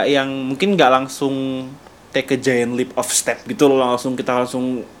yang mungkin nggak langsung take a giant leap of step gitu loh, kita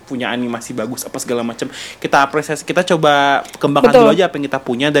langsung punya animasi bagus apa segala macam. Kita apresiasi, kita coba kembangkan dulu aja apa yang kita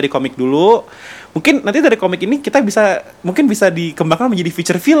punya dari komik dulu. Mungkin nanti dari komik ini kita bisa dikembangkan menjadi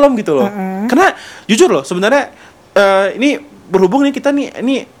feature film gitu loh. Karena jujur loh sebenarnya ini berhubung nih kita nih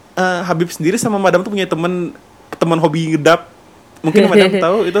ini Habib sendiri sama Madam tuh punya teman hobi ngedap. Mungkin Madam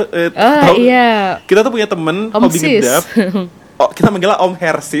tahu itu tahu. Iya. Kita tuh punya teman hobi ngedap. Kita manggilnya Om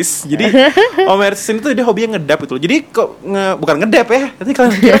Hersis. Jadi Om Hersis ini tuh dia hobinya ngedap gitu. Jadi bukan ngedap ya. Nanti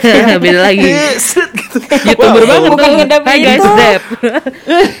kalian kira beda lagi. gitu. YouTuber banget bukan ngedap Hai guys, itu. dap.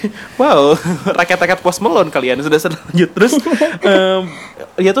 Wow, rakyat-rakyat Post Malone kalian sudah lanjut. Terus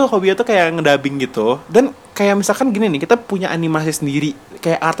dia tuh hobinya tuh kayak ngedabing gitu. Dan kayak misalkan gini nih, kita punya animasi sendiri,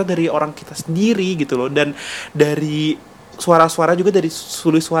 kayak artnya dari orang kita sendiri gitu loh, dan dari suara-suara juga dari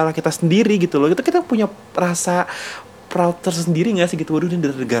suara kita sendiri gitu loh. Itu kita punya rasa proud tersendiri gak sih gitu, waduh ini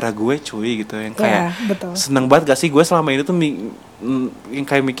dari negara gue cuy gitu, yang kayak seneng banget gak sih gue selama ini tuh yang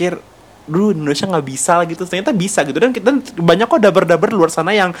kayak mikir dulu Indonesia nggak bisa lah gitu, ternyata bisa gitu. Dan banyak kok dabar-dabar luar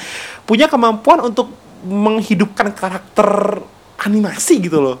sana yang punya kemampuan untuk menghidupkan karakter animasi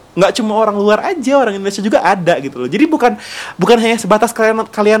gitu loh. Nggak cuma orang luar aja, orang Indonesia juga ada gitu loh. Jadi bukan hanya sebatas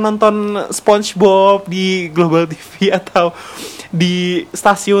kalian nonton SpongeBob di Global TV atau di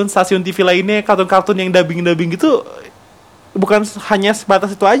stasiun TV lainnya, kartun-kartun yang dubbing gitu. Bukan hanya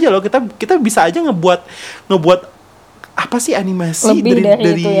sebatas itu aja loh, kita bisa aja ngebuat apa sih animasi lebih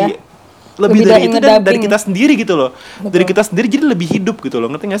dari itu ya, lebih dari itu dan dari kita sendiri gitu loh. Betul. Dari kita sendiri jadi lebih hidup gitu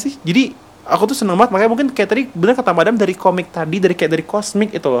loh, ngerti gak sih? Jadi aku tuh seneng banget, makanya mungkin kayak tadi bener kata Madam dari komik tadi, dari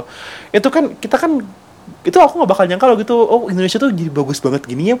Cosmic itu loh, itu kan kita kan itu aku nggak bakal nyangka loh gitu, oh Indonesia tuh jadi bagus banget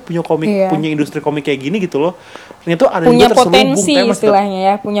gini ya, punya komik, punya industri komik kayak gini gitu loh. Ternyata ada punya juga potensi istilahnya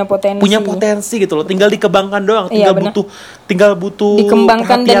ya, punya potensi gitu loh, tinggal dikembangkan doang, tinggal butuh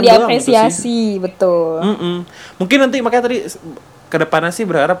dikembangkan dan diapresiasi, gitu betul. Mungkin nanti makanya tadi ke depannya sih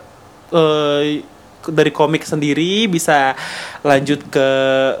berharap dari komik sendiri bisa lanjut ke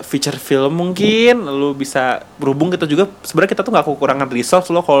feature film mungkin, lalu bisa berhubung kita juga sebenarnya kita tuh nggak kekurangan resource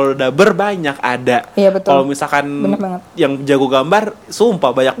loh, kalau daber banyak ada. Iya, betul. Kalau misalkan yang jago gambar,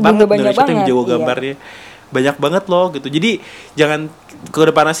 sumpah banyak banget Indonesia tuh yang jago gambarnya. Banyak banget loh gitu. Jadi jangan ke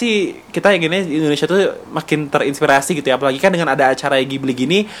depannya sih kita yang ini Indonesia tuh makin terinspirasi gitu ya, apalagi kan dengan ada acara Ghibli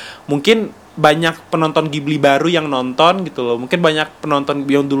gini, mungkin banyak penonton Ghibli baru yang nonton gitu loh. Mungkin banyak penonton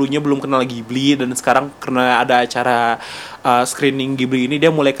yang dulunya belum kenal Ghibli dan sekarang karena ada acara screening Ghibli ini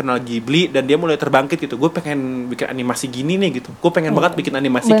dia mulai kenal Ghibli dan dia mulai terbangkit gitu. Gue pengen bikin animasi gini nih gitu. Gue pengen banget bikin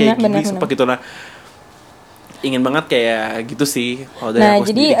animasi kayak Ghibli seperti gitu. Nah, ingin banget kayak gitu sih. Nah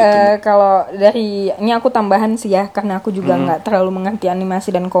jadi gitu. Kalau dari ini aku tambahan sih ya, karena aku juga nggak terlalu mengerti animasi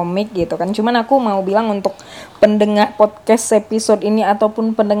dan komik gitu kan. Cuman aku mau bilang untuk pendengar podcast episode ini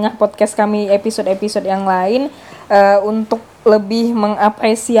ataupun pendengar podcast kami episode yang lain, untuk lebih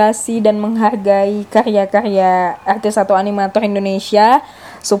mengapresiasi dan menghargai karya-karya artis atau animator Indonesia,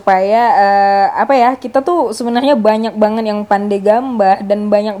 supaya apa ya, kita tuh sebenarnya banyak banget yang pandai gambar dan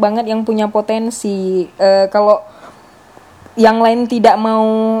banyak banget yang punya potensi. Kalau yang lain tidak mau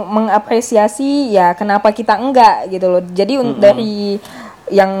mengapresiasi, ya kenapa kita enggak gitu loh. Jadi dari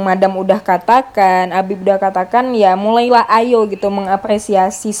yang Madam udah katakan, Abib udah katakan, ya mulailah ayo gitu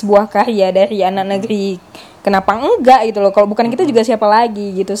mengapresiasi sebuah karya dari anak negeri. Kenapa enggak gitu loh. Kalau bukan kita juga siapa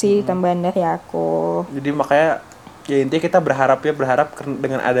lagi gitu sih tambahan dari aku. Jadi makanya ya intinya kita berharap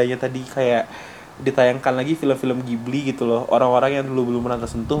dengan adanya tadi kayak ditayangkan lagi film-film Ghibli gitu loh. Orang-orang yang dulu belum pernah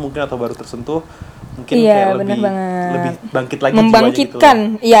tersentuh mungkin atau baru tersentuh mungkin Iya, kayak bener banget. lebih bangkit lagi Membangkitkan,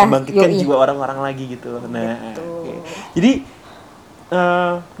 jiwanya gitu loh. iya, Membangkitkan yoi. jiwa orang-orang lagi gitu loh. Nah, oke. Jadi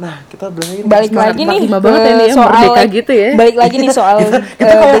nah kita Balik lagi nih 45 ke banget ya nih ya, soal merdeka gitu ya. Balik lagi nih soal kita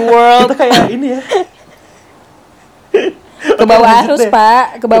kayak, the world kita kayak ini ya. ke bawah Lanjut arus, deh. Pak,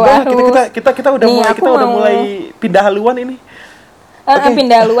 ke bawah Udah, arus. kita udah Nih, mulai aku kita udah mau- mulai pindah haluan ini. Oke.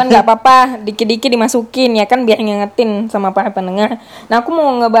 Pindah haluan nggak apa-apa, dikit-dikit dimasukin ya kan, biar ngingetin sama para pendengar. Nah, aku mau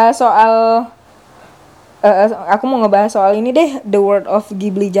ngebahas soal ini deh, The World of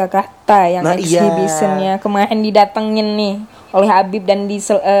Ghibli Jakarta yang Nah, iya. exhibitionnya kemarin didatengin nih oleh Habib dan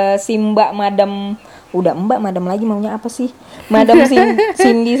si Mbak Madam, udah Mbak Madam lagi maunya apa sih? Madam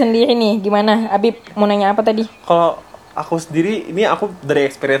Cindy sendiri nih, gimana? Habib mau nanya apa tadi? Kalau aku sendiri, ini aku dari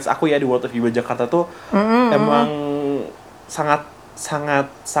experience aku ya di World of Ghibli Jakarta tuh emang sangat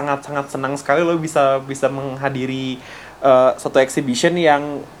senang sekali lo bisa menghadiri satu exhibition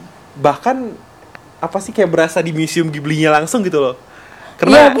yang bahkan apa sih kayak berasa di museum Ghibli-nya langsung gitu loh.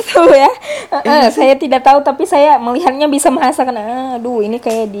 Iya Karena betul ya. Saya tidak tahu tapi saya melihatnya bisa merasakan. Aduh ini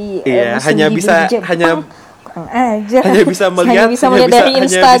kayak di iya, museum hanya Ghibli bisa di Jepang. hanya Kurang aja. hanya bisa melihat dari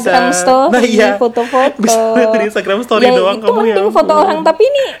Instagram story, nah iya, foto-foto. bisa melihat dari Instagram story ya, doang itu kamu ya mending foto ampun. orang, tapi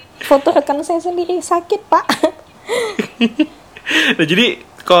ini foto rekan saya sendiri sakit Pak. Nah jadi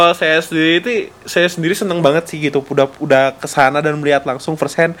kalau saya sendiri seneng banget sih gitu, udah kesana dan melihat langsung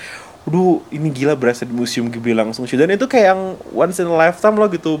first hand. Waduh, ini gila berasa di museum Ghibli langsung sih. Dan itu kayak yang once in a lifetime loh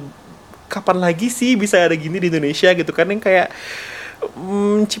gitu. Kapan lagi sih bisa ada gini di Indonesia gitu kan, yang kayak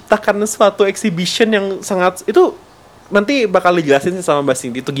menciptakan suatu exhibition yang sangat itu. Nanti bakal dijelasin sih sama Mbak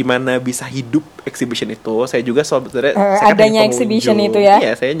Cindy itu gimana bisa hidup exhibition itu. Saya juga sebenarnya saya kan adanya hanya exhibition pengunjung. itu ya.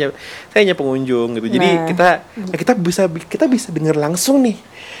 Iya, saya hanya pengunjung gitu. Jadi Nah. kita bisa dengar langsung nih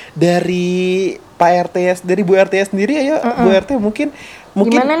dari Pak RT, dari Bu RT sendiri ya. Bu RT mungkin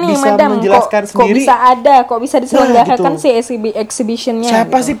Gimana nih bisa Madam? menjelaskan Kok sendiri kok bisa diselenggarakan gitu. sih exhibitionnya?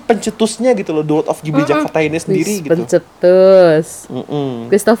 siapa gitu. sih pencetusnya gitu loh, The World of Ghibli Jakarta ini sendiri gitu. Pencetus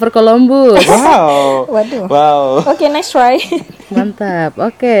Christopher Columbus. Wow. Waduh. Wow. Oke, nice try. Mantap.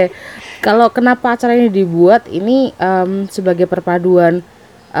 Oke. Kalau kenapa acara ini dibuat, ini sebagai perpaduan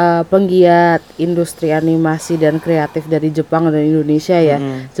penggiat industri animasi dan kreatif dari Jepang dan Indonesia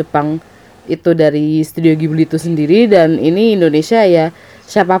ya. Jepang itu dari Studio Ghibli itu sendiri, dan ini Indonesia ya.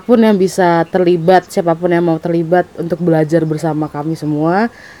 Siapapun yang bisa terlibat, siapapun yang mau terlibat untuk belajar bersama kami semua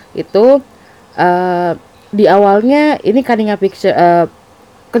itu di awalnya ini Kaninga Picture,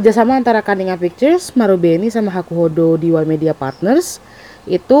 kerjasama antara Kaninga Pictures, Marubeni sama Hakuhodo Diwa Media Partners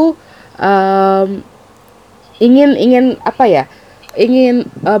itu ingin apa ya? Ingin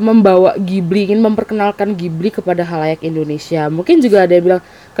membawa Ghibli, ingin memperkenalkan Ghibli kepada khalayak Indonesia. Mungkin juga ada yang bilang,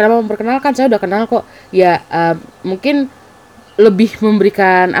 kenapa memperkenalkan? Saya udah kenal kok. Ya mungkin lebih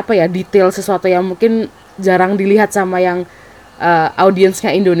memberikan apa ya, detail sesuatu yang mungkin jarang dilihat sama yang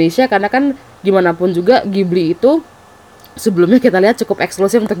audiensnya Indonesia, karena kan gimana pun juga Ghibli itu sebelumnya kita lihat cukup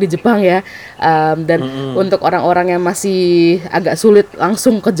eksklusif untuk di Jepang ya, dan untuk orang-orang yang masih agak sulit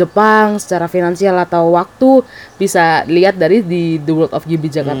langsung ke Jepang secara finansial atau waktu, bisa lihat dari di The World of Ghibli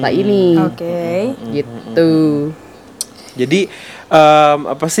Jakarta ini. Oke. Gitu. Jadi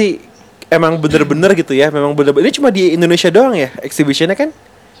apa sih, emang bener-bener gitu ya, memang bener-bener ini cuma di Indonesia doang ya exhibitionnya kan?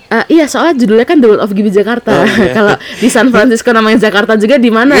 Iya, soalnya judulnya kan The World of Ghibli Jakarta. Kalau di San Francisco namanya Jakarta juga, di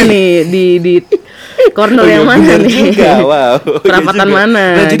mana nih? Di corner yang mana bener nih? juga, wow. Perapatan Iya juga. mana?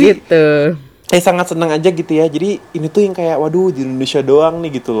 Nah, jadi gitu. sangat senang aja gitu ya. Jadi ini tuh yang kayak waduh di Indonesia doang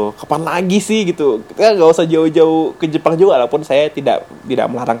nih gitu loh. Kapan lagi sih gitu. Kita nggak usah jauh-jauh ke Jepang juga, walaupun saya tidak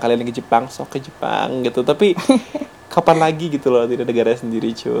melarang kalian ke Jepang, sok ke Jepang gitu. Tapi kapan lagi gitu loh di negara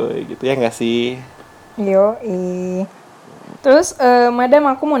sendiri cuy gitu ya nggak sih? Terus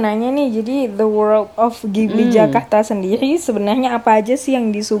Madam, aku mau nanya nih, jadi The World of Ghibli Jakarta sendiri sebenarnya apa aja sih yang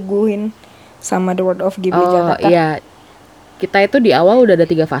disuguhin sama The World of Ghibli Jakarta? Iya, kita itu di awal udah ada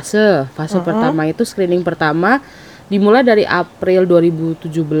 3 fase. Fase pertama itu screening pertama dimulai dari April 2017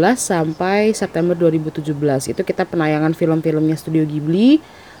 sampai September 2017. Itu kita penayangan film-filmnya Studio Ghibli.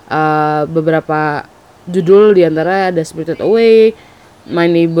 Beberapa judul diantara ada Spirited Away, My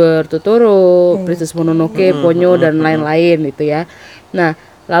Neighbor Totoro, Princess Mononoke, Ponyo dan lain-lain gitu ya. Nah,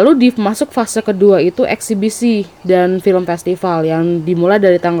 lalu masuk fase kedua itu eksibisi dan film festival yang dimulai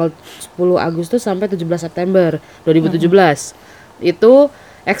dari tanggal 10 Agustus sampai 17 September 2017. Itu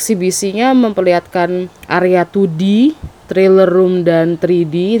eksibisinya memperlihatkan area 2D, trailer room dan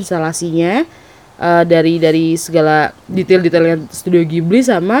 3D instalasinya, dari segala detail-detailnya Studio Ghibli,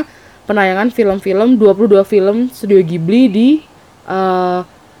 sama penayangan film-film 22 film Studio Ghibli di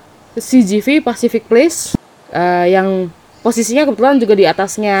CGV Pacific Place, yang posisinya kebetulan juga di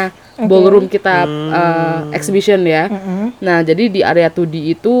atasnya ballroom kita exhibition ya. Nah, jadi di area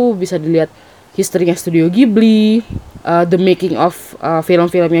 2D itu bisa dilihat historinya Studio Ghibli, the making of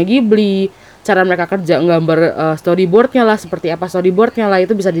film-filmnya Ghibli, cara mereka kerja nggambar storyboardnya lah, seperti apa storyboardnya lah,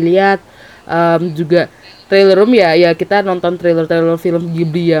 itu bisa dilihat. Juga trailer room ya kita nonton trailer film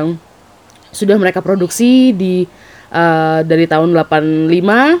Ghibli yang sudah mereka produksi dari tahun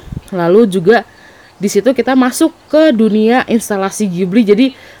 85. Lalu juga di situ kita masuk ke dunia instalasi Ghibli.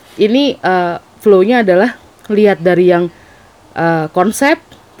 Jadi ini flow-nya adalah lihat dari yang konsep,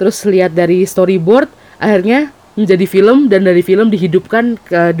 terus lihat dari storyboard, akhirnya menjadi film, dan dari film dihidupkan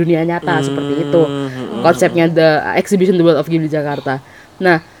ke dunia nyata. Seperti itu konsepnya The Exhibition The World of Ghibli Jakarta.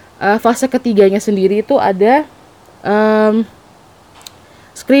 Nah, fase ketiganya sendiri itu ada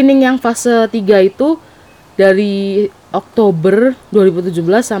screening yang fase 3 itu dari Oktober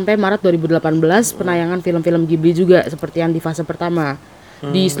 2017 sampai Maret 2018, penayangan film-film Ghibli juga seperti yang di fase pertama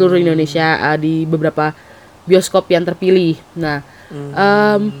di seluruh Indonesia, di beberapa bioskop yang terpilih. Nah,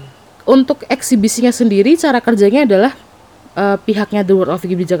 untuk eksibisinya sendiri cara kerjanya adalah pihaknya The World of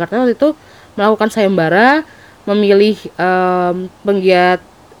Ghibli Jakarta waktu itu melakukan sayembara, memilih penggiat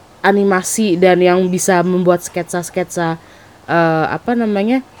animasi dan yang bisa membuat sketsa-sketsa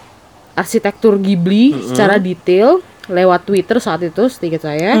arsitektur Ghibli secara detail lewat Twitter saat itu, seingat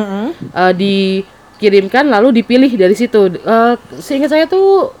saya. Dikirimkan lalu dipilih dari situ. Seingat saya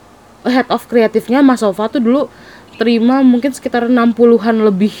tuh head of kreatifnya Mas Sofa tuh dulu terima mungkin sekitar 60-an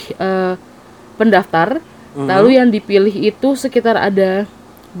lebih pendaftar. Lalu yang dipilih itu sekitar ada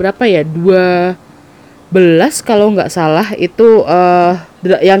berapa ya, 12 kalau nggak salah, itu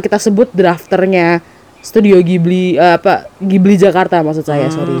yang kita sebut drafternya Studio Ghibli, Ghibli Jakarta maksud saya,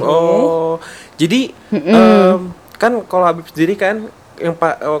 sorry. Jadi kan kalau Habib sendiri kan yang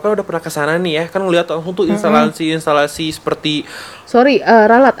kan udah pernah ke sana nih ya, kan ngeliat langsung tuh instalasi seperti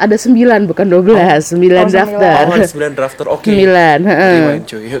Ralat ada 9 bukan 12, 9 drafter. Ada 9 drafter. Oke. 9,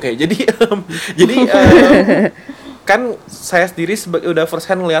 Oke. Jadi kan saya sendiri udah first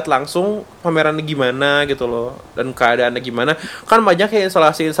hand ngeliat langsung pamerannya gimana gitu loh, dan keadaannya gimana. Kan banyak ya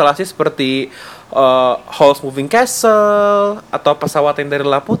instalasi seperti Howl's Moving Castle atau pesawat yang dari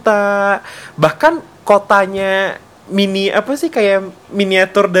Laputa, bahkan kotanya kayak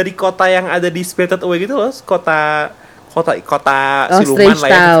miniatur dari kota yang ada di Spirited Away gitu loh, kota siluman Strange lah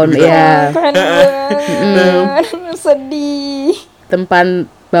ya. Town, ya. Sedih. Tempat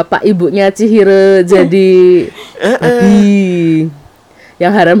bapak ibunya Chihiro jadi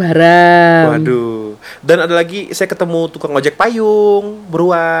yang haram-haram. Waduh. Dan ada lagi saya ketemu tukang ojek payung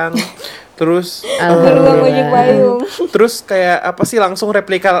beruang. Terus Beruang ojek payung. terus kayak langsung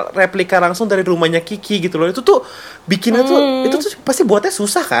replika langsung dari rumahnya Kiki gitu loh. Itu tuh bikinnya itu tuh pasti buatnya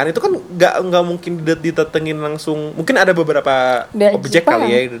susah kan. Itu kan nggak mungkin didatengin langsung. Mungkin ada beberapa Dari objek Jepang.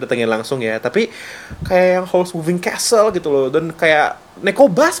 kali ya yang didatengin langsung ya. Tapi kayak yang Howl's Moving Castle gitu loh, dan kayak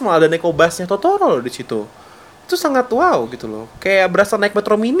Nekobus, malah ada Nekobusnya Totoro loh di situ. Itu sangat wow gitu loh. Kayak berasa naik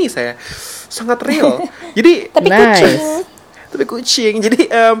metro mini saya. Sangat real. Jadi Tapi kucing. Jadi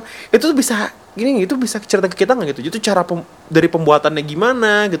itu bisa cerita ke kita nggak gitu? Itu cara dari pembuatannya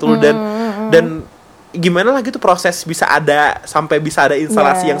gimana gitu loh, dan gimana lah gitu proses sampai bisa ada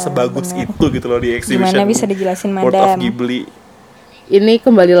instalasi yang sebagus itu gitu loh di exhibition. Gimana bisa dijelasin, World of Madam? Ghibli. Ini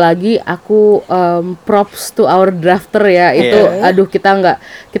kembali lagi aku props to our drafter ya. Itu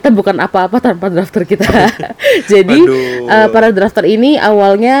kita bukan apa-apa tanpa drafter kita. Jadi para drafter ini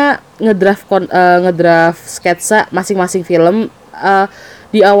awalnya ngedraft sketsa masing-masing film.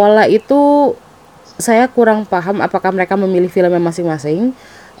 Di awalnya itu saya kurang paham apakah mereka memilih filmnya masing-masing.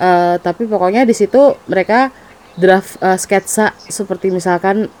 Tapi pokoknya di situ mereka draft sketsa, seperti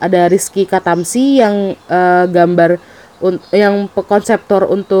misalkan ada Rizky Katamsi yang gambar yang konseptor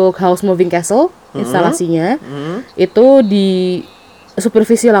untuk Howl's Moving Castle instalasinya. Itu di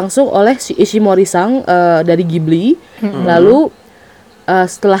supervisi langsung oleh Ishimori-san dari Ghibli. Lalu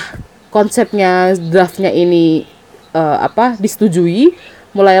setelah konsepnya, draftnya ini disetujui,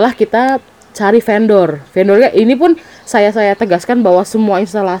 mulailah kita cari vendornya. Ini pun saya tegaskan bahwa semua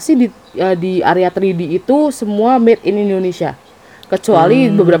instalasi di area 3D itu semua made in Indonesia. kecuali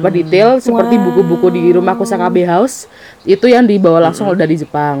beberapa detail seperti Wow. buku-buku di rumahku Sakabe House itu yang dibawa langsung dari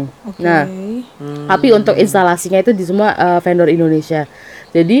Jepang. Nah, tapi untuk instalasinya itu di semua vendor Indonesia.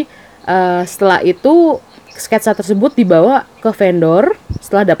 Jadi setelah itu sketsa tersebut dibawa ke vendor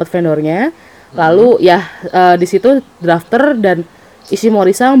setelah dapat vendornya, lalu ya di situ drafter dan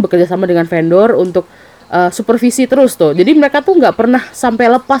Ishimori-san bekerja sama dengan vendor untuk supervisi terus tuh. Jadi mereka tuh nggak pernah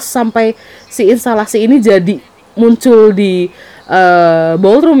sampai lepas sampai si instalasi ini jadi muncul di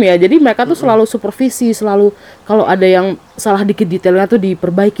ballroom ya. Jadi mereka tuh selalu supervisi, selalu kalau ada yang salah dikit detailnya tuh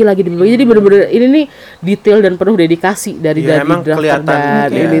diperbaiki lagi. Jadi bener-bener ini nih detail dan penuh dedikasi dari Ya, emang drafter kelihatan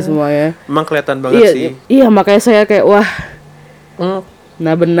dan ya. ini semuanya. Emang kelihatan banget Iya, sih. iya makanya saya kayak wah,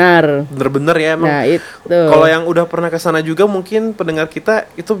 nah benar. Bener-bener ya emang. Nah itu. Kalau yang udah pernah kesana juga mungkin pendengar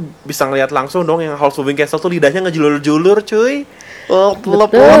kita itu bisa ngeliat langsung dong yang House Moving Castle tuh lidahnya ngejulur-julur cuy. Oh,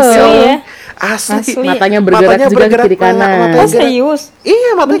 Betul. Asli ya. Asli. Matanya bergerak juga ke kiri kanan. Oh serius?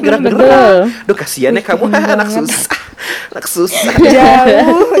 Iya, matanya Betul. gerak-gerak. Duh, kasihan ya kamu anak susah. Anak susah.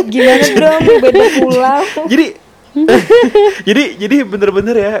 Jauh. Gimana dong? Beda pulau. Jadi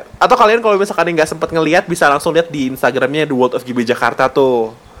bener-bener ya. Atau kalian kalau misalkan nggak sempat ngelihat bisa langsung lihat di Instagramnya The World of Ghibli Jakarta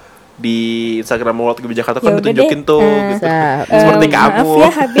tuh. Di Instagram World of Ghibli Jakarta kan Ya udah ditunjukin deh. tuh gitu. Sa- Seperti Maaf kamu.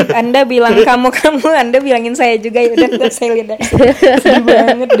 ya Habib, Anda bilang kamu, Anda bilangin saya juga ya udah ntar saya lihat aja. Sedih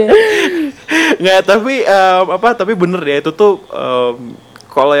banget deh. Nggak, tapi bener ya itu tuh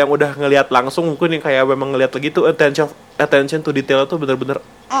kalau yang udah ngelihat langsung mungkin yang kayak memang ngelihat lagi tuh attention to detail tuh bener-bener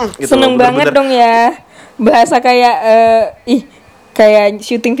gitu Seneng loh, banget bener-bener. dong ya. Bahasa kayak kayak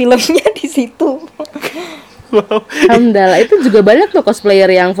syuting filmnya di situ. Wow. Alhamdulillah itu juga banyak tuh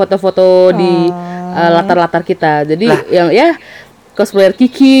cosplayer yang foto-foto di latar-latar kita. Jadi yang ya cosplayer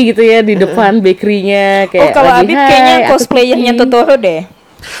Kiki gitu ya di depan bakerynya kayak Kalau lagi, Habib "Hai, kayaknya aku cosplayernya Kiki." Totoro deh.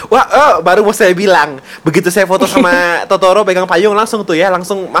 Wah, baru mau saya bilang. Begitu saya foto sama Totoro pegang payung langsung tuh ya,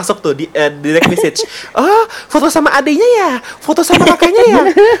 langsung masuk tuh di direct message. Oh, foto sama adiknya ya, foto sama kakaknya ya.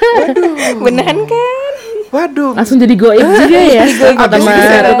 Beneran kan? Waduh. Langsung jadi goib juga ya. Abis Sama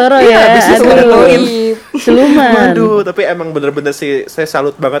itu Totoro iya, ya. abis itu Aduh, goib. siluman. Waduh, tapi emang bener-bener sih saya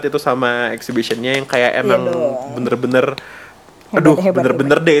salut banget itu sama exhibitionnya yang kayak emang dong. bener-bener Hebat, aduh, hebat,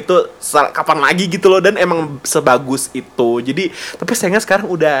 bener-bener deh itu kapan lagi gitu loh, dan emang sebagus itu. Jadi tapi sayangnya sekarang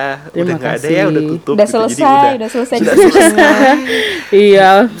udah Terima nggak ada kasih. ya, udah tutup. Udah gitu. Jadi selesai, sudah sudah selesai.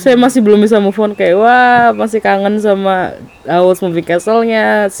 Iya, saya masih belum bisa move on kayak wah masih kangen sama House Moving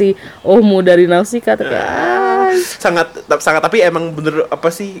Castle-nya si Ohmu dari Nausicaa tuh kayak sangat tapi emang bener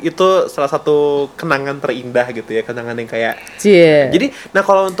apa sih itu salah satu kenangan terindah gitu ya, kenangan yang kayak cie. jadi nah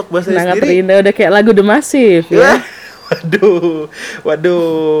kalau untuk bahasa Kenangan sendiri terindah udah kayak lagu The Massive ya.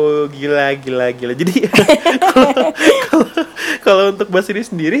 Waduh, gila. Jadi kalau untuk bahas ini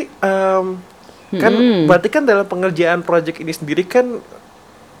sendiri, kan berarti kan dalam pengerjaan project ini sendiri kan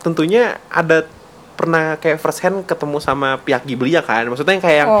tentunya ada pernah kayak first hand ketemu sama pihak Ghibli ya kan? Maksudnya yang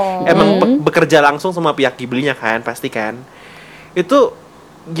kayak yang emang bekerja langsung sama pihak Ghibli-nya kan, pasti kan? Itu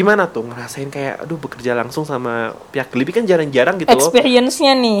gimana tuh ngerasain kayak aduh bekerja langsung sama pihak Ghibli kan jarang-jarang gitu loh.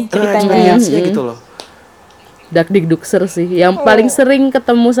 Experience-nya nih ceritanya. Experience-nya gitu loh. Dakdikdukser sih. Yang paling sering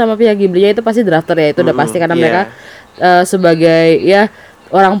ketemu sama pihak Ghibli itu pasti drafter ya. Itu udah pasti karena iya. mereka sebagai ya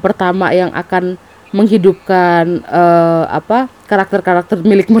orang pertama yang akan menghidupkan karakter-karakter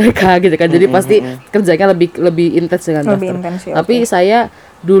milik mereka gitu kan. Jadi pasti kerjanya lebih intens dengan Lebih drafter. intens ya, Tapi saya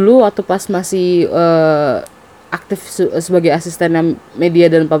dulu waktu pas masih aktif sebagai asisten media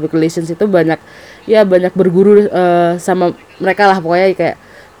dan public relations itu banyak berguru sama mereka lah, pokoknya kayak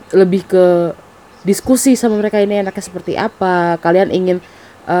lebih ke diskusi sama mereka, ini enaknya seperti apa, kalian ingin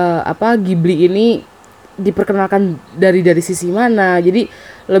Ghibli ini diperkenalkan dari sisi mana. Jadi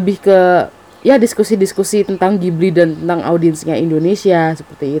lebih ke ya diskusi-diskusi tentang Ghibli dan tentang audiensnya Indonesia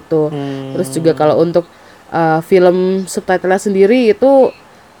seperti itu. Terus juga kalau untuk film subtitlenya sendiri itu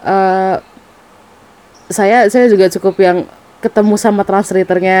saya juga cukup yang ketemu sama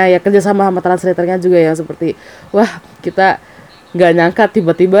translatornya, ya kerja sama translatornya juga yang seperti wah kita nggak nyangka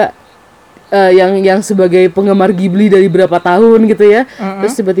tiba-tiba yang sebagai penggemar Ghibli dari berapa tahun gitu ya,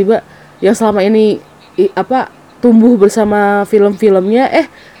 terus tiba-tiba yang selama ini tumbuh bersama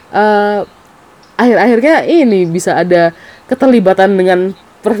film-filmnya akhir-akhirnya ini bisa ada keterlibatan dengan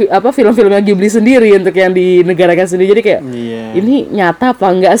film-filmnya Ghibli sendiri untuk yang di negara kan sendiri. Jadi kayak ini nyata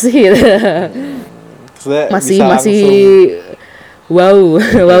apa enggak sih? masih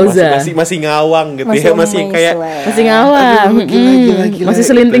wowza. Masih ngawang gitu ya, masih amazed kayak lah. Masih ngawang, gila, masih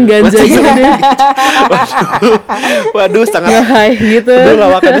selinting gitu. ganja gitu deh. Waduh, sangat Hai gitu. aduh,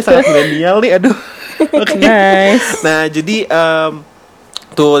 lawakannya sangat milenial nih, aduh. Oke. Nice. Nah, jadi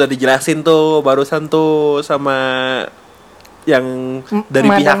tuh udah dijelasin tuh barusan tuh sama yang dari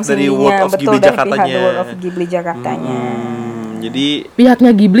pihak dari World of Ghibli Jakartanya. World of Ghibli Jakartanya. Jadi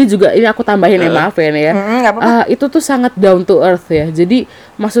pihaknya Ghibli juga, ini aku tambahin ya, maaf ya nih ya. Nggak apa-apa. Itu tuh sangat down to earth ya. Jadi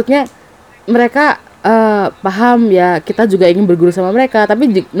maksudnya mereka paham ya, kita juga ingin berguru sama mereka,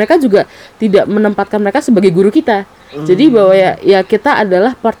 tapi mereka juga tidak menempatkan mereka sebagai guru kita. Jadi bahwa ya kita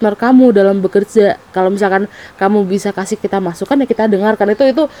adalah partner kamu dalam bekerja. Kalau misalkan kamu bisa kasih kita masukan ya kita dengarkan.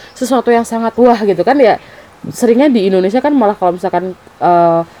 Itu sesuatu yang sangat wah gitu kan ya. Seringnya di Indonesia kan malah kalau misalkan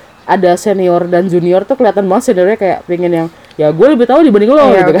ada senior dan junior tuh kelihatan banget seniornya kayak pengen yang ya gue lebih tahu dibanding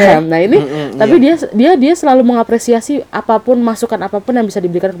lo gitu kan. Nah ini tapi dia selalu mengapresiasi apapun, masukan apapun yang bisa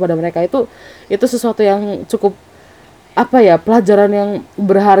diberikan kepada mereka. Itu sesuatu yang cukup apa ya, pelajaran yang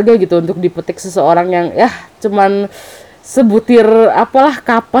berharga gitu untuk dipetik seseorang yang ya cuman sebutir apalah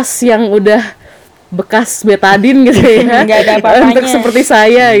kapas yang udah bekas betadin gitu ya. Nggak ada apa-apanya. Untuk seperti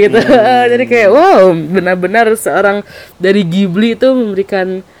saya gitu. Jadi kayak wow, benar-benar seorang dari Ghibli itu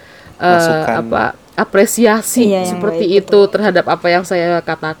memberikan apresiasi seperti itu terhadap apa yang saya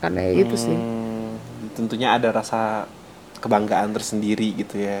katakan ya itu sih. Tentunya ada rasa kebanggaan tersendiri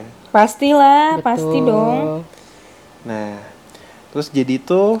gitu ya. Pastilah, Betul. pasti dong. Nah, terus jadi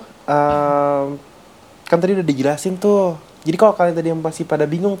tuh kan tadi udah dijelasin tuh. Jadi kalau kalian tadi yang masih pada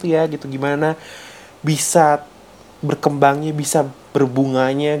bingung tuh ya gitu, gimana bisa berkembangnya, bisa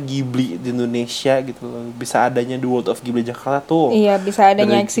berbunganya Ghibli di Indonesia gitu loh. Bisa adanya The World of Ghibli Jakarta tuh. Iya, bisa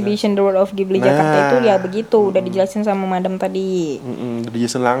adanya Dari- exhibition The World of Ghibli Jakarta itu ya begitu, udah dijelasin sama Madam tadi. Udah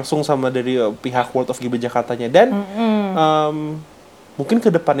dijelasin langsung sama dari pihak World of Ghibli Jakartanya. Dan mungkin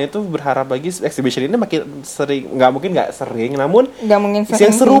ke depannya tuh berharap lagi exhibition ini makin sering, nggak sering, namun Nggak mungkin yang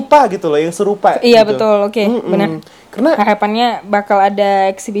sering sih. serupa gitu loh, yang serupa. Iya gitu. betul, oke, benar. Karena Harapannya bakal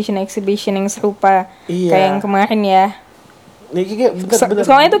ada exhibition yang serupa Iya. kayak yang kemarin ya. nih kayak bener-bener.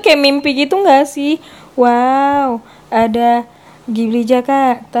 Soalnya itu kayak mimpi gitu nggak sih? Wow, ada Ghibli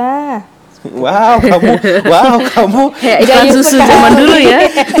Jakarta. Wow, kamu Kayak iklan susu zaman dulu ya.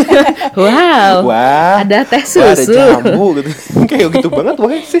 Wow. wah, Ada teh wah, ada susu. jambu gitu. Kayak gitu banget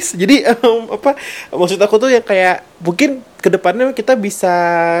wah sis. Jadi apa maksud aku tuh yang kayak mungkin kedepannya kita bisa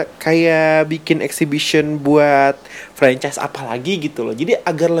kayak bikin exhibition buat franchise apa lagi gitu loh. Jadi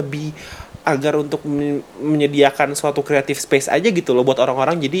agar untuk menyediakan suatu creative space aja gitu loh buat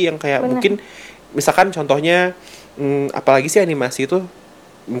orang-orang. Jadi yang kayak mungkin misalkan contohnya apalagi sih animasi itu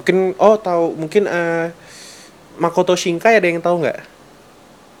mungkin mungkin Makoto Shinkai, ada yang tahu nggak?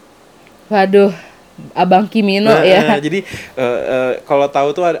 Waduh, Abang Kimino ya. Jadi kalau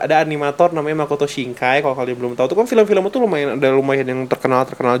tahu tuh ada animator namanya Makoto Shinkai. Kalau kalian belum tahu tuh kan film-film itu lumayan yang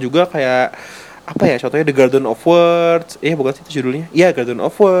terkenal juga kayak apa ya, contohnya The Garden of Words, bukan sih itu judulnya, Garden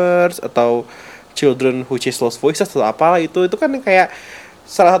of Words, atau Children Who Chase Lost Voices atau apalah itu kan kayak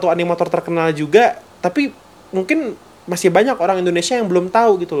salah satu animator terkenal juga, tapi mungkin masih banyak orang Indonesia yang belum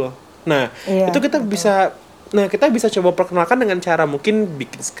tahu gitu loh. Nah, Iya, itu kita bisa coba perkenalkan dengan cara mungkin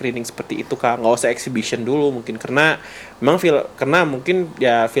bikin screening seperti itu, Kak. Nggak usah exhibition dulu mungkin, karena mungkin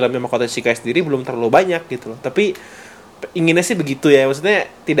ya filmnya Makoto Shinkai sendiri belum terlalu banyak gitu loh. Tapi inginnya sih begitu ya. Maksudnya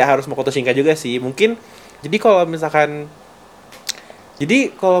tidak harus Makoto Shinkai juga sih. Mungkin kalau misalkan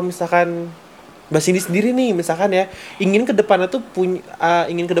Mbak Cindy sendiri nih misalkan ya ingin ke depannya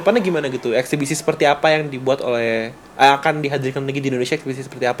gimana gitu, eksibisi seperti apa yang dibuat akan dihadirkan lagi di Indonesia, eksibisi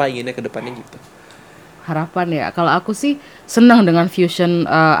seperti apa inginnya ke depannya gitu. Harapan ya, kalau aku sih senang dengan fusion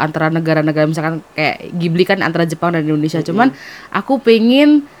antara negara-negara, misalkan kayak Ghibli kan antara Jepang dan Indonesia. Cuman aku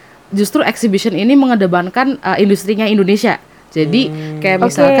pengen justru exhibition ini mengedepankan industrinya Indonesia. Jadi kayak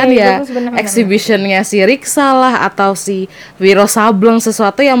misalkan ya bagus, benar-benar. exhibitionnya si Riksa lah atau si Wiro Sableng,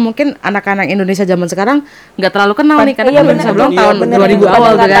 sesuatu yang mungkin anak-anak Indonesia zaman sekarang nggak terlalu kenal nih, karena Iya, Wiro benar, Sableng benar. tahun Iya, 2000 Pada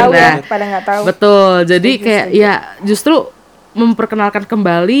awal nggak tuh kan. tahu ya, Nah, pada nggak tahu. betul. Jadi kayak ya justru memperkenalkan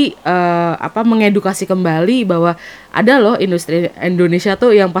kembali mengedukasi kembali bahwa ada loh industri Indonesia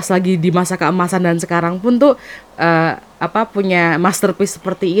tuh yang pas lagi di masa keemasan dan sekarang pun tuh punya masterpiece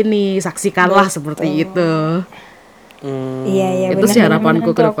seperti ini, saksikanlah seperti itu. Iya, Itu sih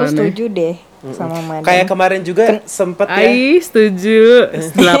harapanku ke Aku depannya. setuju deh sama Madam. Kayak kemarin juga sempet ya. Ai, setuju.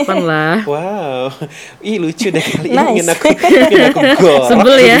 8 lah. Wow, lucu deh kali ini Nice. ingin aku gorok.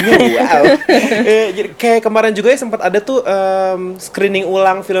 Sebel ya. Wow. Jadi kayak kemarin juga ya sempat ada tuh screening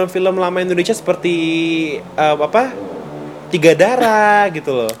ulang film-film lama Indonesia seperti Tiga Darah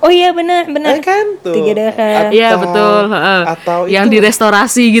gitu loh. Oh iya benar. Kan tuh. Tiga Darah. Iya betul. Atau yang itu-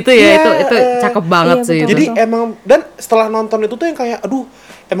 direstorasi gitu ya, Iya, itu cakep banget iya, sih. betul. Itu. Jadi emang, dan setelah nonton itu tuh yang kayak aduh,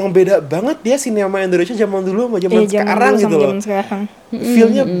 emang beda banget dia sinema Indonesia zaman dulu sama zaman sekarang gitu loh. Zaman sekarang.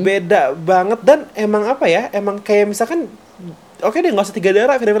 Feel-nya beda banget, dan emang emang kayak misalkan oke deh nggak usah Tiga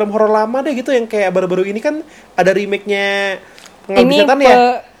Darah, film-film horor lama deh gitu yang kayak baru-baru ini kan ada remake-nya Pengabdi Ini Setan ya.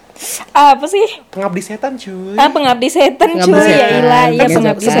 apa sih? Pengabdi Setan cuy. Pengabdi Setan Pengabdi cuy, ya Setan. ilah, iya Kan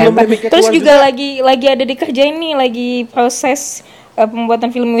Pengabdi sebelum Setan. remake-nya Terus keluar juga juga. lagi ada dikerjain nih, lagi proses pembuatan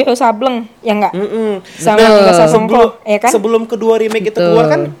film Wiro Sableng, ya enggak? Sama Betul. Nggak Sasongko, ya kan? Sebelum kedua remake itu Betul. keluar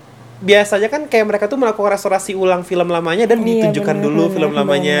kan biasanya kan kayak mereka tuh melakukan restorasi ulang film lamanya dan Iya, ditunjukkan bener, dulu bener film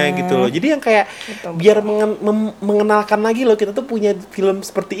lamanya banget. gitu loh. Jadi yang kayak biar mengenalkan lagi loh kita tuh punya film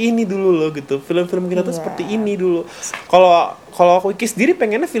seperti ini dulu loh gitu. Film-film kita tuh Iya. seperti ini dulu. Kalau aku Wiki sendiri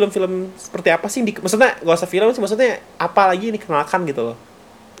pengennya film-film seperti apa sih? Maksudnya gak usah film sih, maksudnya apa lagi yang dikenalkan gitu loh.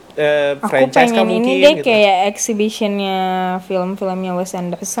 Aku Franchise pengen kah mungkin ini deh gitu. kayak exhibitionnya film-filmnya Wes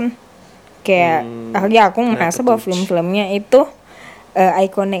Anderson. Kayak aku merasa bahwa film-filmnya itu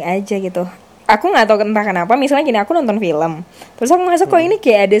ikonik aja gitu. Aku nggak tahu entah kenapa, misalnya gini, aku nonton film terus aku ngerasa kok ini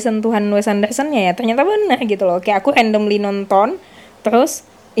kayak ada sentuhan Wes Anderson-nya ya, ternyata benar gitu loh. Kayak aku randomly nonton terus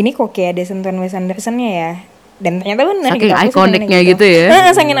ini kok kayak ada sentuhan Wes Anderson-nya ya, dan ternyata benar Saking gitu. Aku ikoniknya senengnya gitu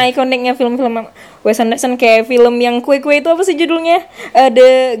ya. Saking ikoniknya film-film Wes Anderson. Kayak film yang kue-kue itu apa sih judulnya?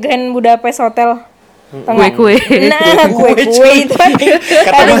 The Grand Budapest Hotel. Tau nggak? Kue-kue. Nah, kue-kue itu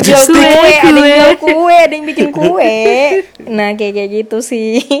ada yang jual Majestic. kue, ada yang Kue. jual kue, ada yang bikin kue. Nah, kayak gitu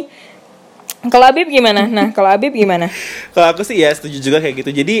sih. Kalau Habib gimana? Kalau aku sih ya setuju juga kayak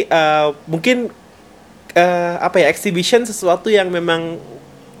gitu. Jadi mungkin apa ya, exhibition sesuatu yang memang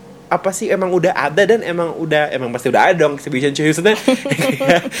apa sih emang udah ada dan emang pasti udah ada dong exhibition cuy. Maksudnya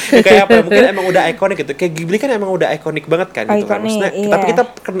kayak apa? Mungkin emang udah ikonik gitu. Kayak Ghibli kan emang udah ikonik banget kan gitu kan. Ikonik, Maksudnya iya. tapi kita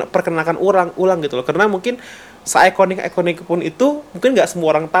perkenalkan ulang gitu loh. Karena mungkin se-ikonik pun itu mungkin nggak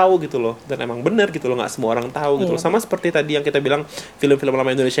semua orang tahu gitu loh. Dan emang bener gitu loh, nggak semua orang tahu gitu loh. Sama seperti tadi yang kita bilang film-film lama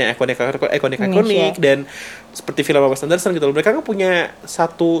Indonesia yang ikonik dan seperti film Wes Anderson gitu loh. Mereka kan punya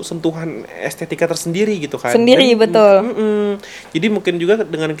satu sentuhan estetika tersendiri gitu kan. Sendiri, betul. Jadi mungkin juga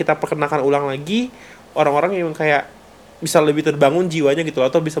dengan kita perkenalkan ulang lagi, orang-orang yang kayak bisa lebih terbangun jiwanya gitu loh,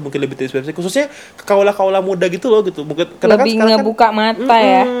 atau bisa mungkin lebih terinspirasi, khususnya ke kaula-kaula muda gitu loh gitu. Mungkin karena Lebih sekarang ngebuka mata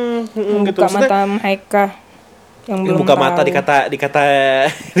ya. gitu. Ngebuka Maksudnya, mata mereka yang belum buka tahu. mata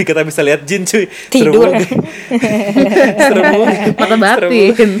dikata bisa lihat jin cuy. Tidur. Serem Mata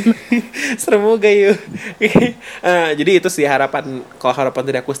batin. Serem yuk. Jadi itu sih harapan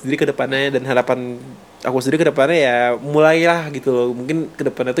dari aku sendiri ke depannya, dan harapan aku sendiri ke depannya ya mulailah gitu loh. Mungkin ke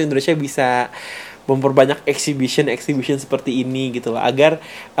depannya tuh Indonesia bisa memperbanyak exhibition seperti ini gitu loh, agar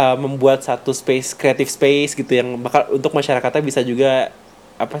membuat satu creative space gitu yang bakal untuk masyarakatnya bisa juga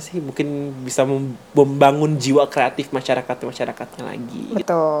apa sih, mungkin bisa membangun jiwa kreatif masyarakatnya lagi.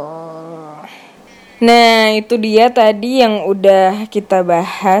 Betul. Nah, itu dia tadi yang udah kita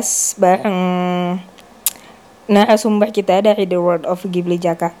bahas bareng narasumber kita dari The World of Ghibli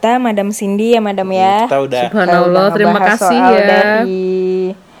Jakarta, Madam Cindy ya, Madam ya. Kita udah Subhanallah, Kita terima ngebahas kasih soal ya. dari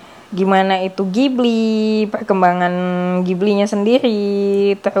gimana itu Ghibli, perkembangan Ghiblinya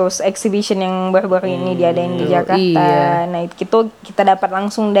sendiri, terus exhibition yang baru-baru ini diadain di Jakarta. iya. Nah, itu kita dapat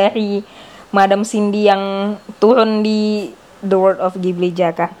langsung dari Madam Cindy yang turun di The World of Ghibli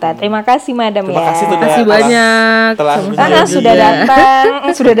Jakarta. Terima kasih Madam Terima ya. kasih Terima kasih banyak. telah Sudah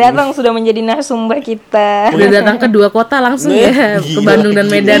datang, sudah menjadi narasumber kita. Udah datang ke 2 kota langsung ya, ke Gila, Bandung dan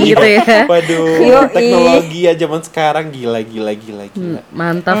Medan gitu ya. Waduh, Yoi. teknologi ya zaman sekarang gila.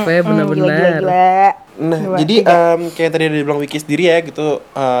 Mantap ya, benar-benar. Gila. Nah, jadi kayak tadi udah dibilang Wiki sendiri ya gitu,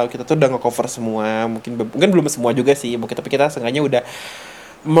 kita tuh udah nge-cover semua, mungkin belum semua juga sih, tapi kita sengaja udah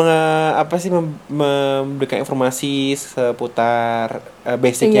memberikan informasi seputar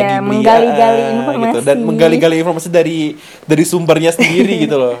basicnya Iya, Ghibli, menggali-gali gitu, informasi. dan menggali-gali informasi dari sumbernya sendiri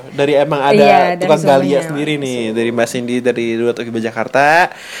gitu loh, dari emang ada Iya, dari tukang galia sumbernya. sendiri nih, dari Mbak Cindy dari World of Ghibli Jakarta.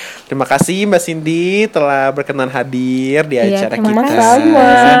 Terima kasih Mbak Cindy telah berkenan hadir di Iya, acara terima kita. kasih,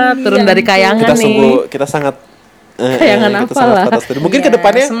 Mbak Cindy. Turun dari kayangan Kita nih. kita sangat Kayangan kita apa sangat lah. batas. Mungkin Iya,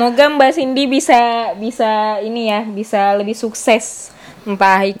 kedepannya semoga Mbak Cindy bisa ini ya, bisa lebih sukses,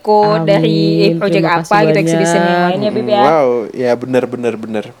 entah ikut Amin. dari project Terima apa kasih gitu, banyak. exhibition yang lainnya Bib ya. wow, ya benar.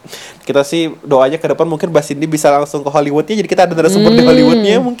 Kita sih doanya ke depan mungkin Mbak Cindy bisa langsung ke Hollywoodnya, jadi kita ada narasumber di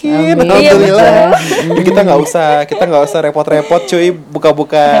Hollywoodnya mungkin. Amin. Alhamdulillah. Jadi kita nggak usah repot-repot cuy,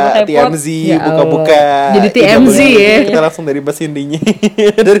 buka-buka Repot-repot. TMZ, Ya buka-buka. Allah. Jadi TMZ ya. Kita langsung dari Mbak Cindy-nya.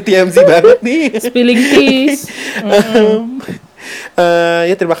 Dari TMZ banget nih. Spilling tea.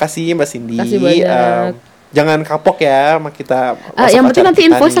 Ya terima kasih Mbak Cindy. Kasih banyak. Jangan kapok ya sama kita. Yang penting nanti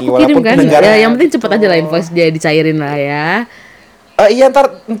invoice aku kirim kan. Ya, Ya, yang penting cepet aja lah invoice dia dicairin lah ya. Iya ntar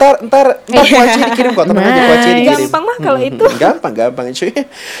kuaci dikirim kok, tenang aja, kuaci dikirim. Gampang mah kalau itu. Gampang cuy.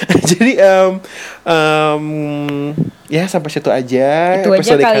 Jadi ya sampai situ aja Itu aja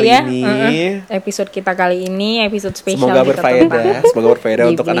episode kali kali ya. ini. Episode kita kali ini, episode spesial Semoga kita tentang berfaedah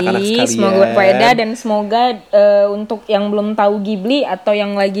untuk Ghibli. anak-anak sekalian. Semoga berfaedah dan semoga untuk yang belum tahu Ghibli atau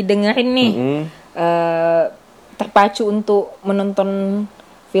yang lagi dengerin nih terpacu untuk menonton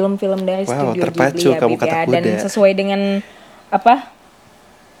film-film dari studio terpacu Ghibli ya, kamu Bib, kata ya. kuda. Dan sesuai dengan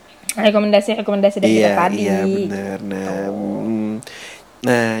rekomendasi dari kita tadi. Iya benar.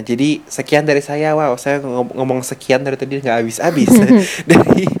 Nah, jadi sekian dari saya. Wow, saya ngomong sekian dari tadi nggak habis-habis.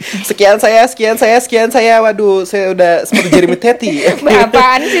 Dari sekian saya. Waduh, saya udah seperti Jeremy Teti.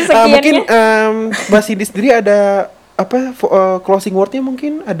 Berapaan sih sekiannya? Mungkin Mbak Cindy sendiri ada closing wordnya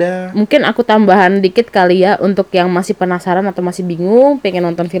mungkin ada. Mungkin aku tambahan dikit kali ya untuk yang masih penasaran atau masih bingung pengen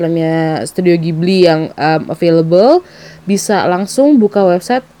nonton filmnya Studio Ghibli yang available, bisa langsung buka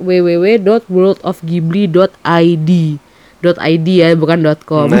website www.worldofghibli.id ya, bukan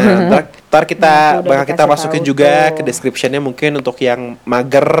 .com. Nah, ntar kita Udah bakal kita dikasih masukin tahu juga tuh. ke descriptionnya mungkin untuk yang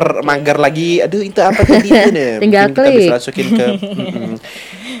mager lagi. Aduh, itu apa tadi? Nah, Tinggal mungkin kita bisa klik. masukin ke.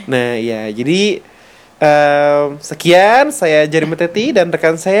 Nah, ya, jadi sekian saya Jeremy Teti dan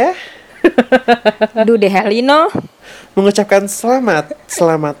rekan saya Dude Helino. mengucapkan selamat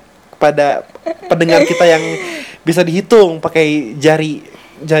kepada pendengar kita yang bisa dihitung pakai jari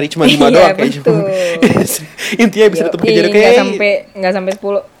cuma 5 Iya, doang kayak cuma. betul. Intinya bisa dihitung pakai jari nggak sampai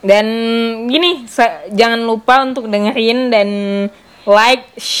 10. Dan gini, jangan lupa untuk dengerin dan like,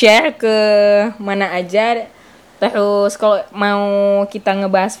 share ke mana aja. Terus kalau mau kita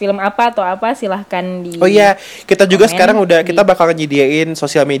ngebahas film apa atau apa, silahkan di. Oh iya, kita juga komen sekarang di- kita bakal nyediain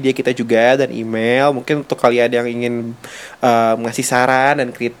sosial media kita juga dan email. Mungkin untuk kalian yang ingin ngasih saran dan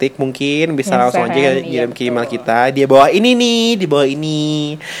kritik mungkin bisa Ngasih langsung aja saran, kirim iya, ke email betul. kita. Di bawah ini.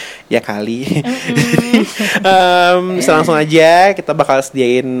 Ya kali. Bisa langsung aja, kita bakal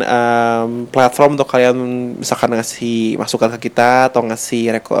sediain platform untuk kalian misalkan ngasih masukan ke kita atau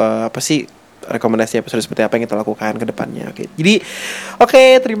ngasih rekomendasi episode seperti apa yang kita lakukan ke depannya. Oke. Jadi,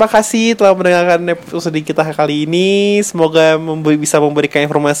 terima kasih telah mendengarkan episode kita kali ini. Semoga bisa memberikan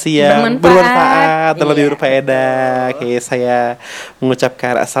informasi yang bermanfaat dan lebih Iya, berfaedah. Oke, saya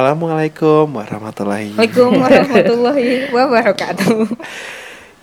mengucapkan assalamualaikum warahmatullahi Waalaikumsalam warahmatullahi wabarakatuh.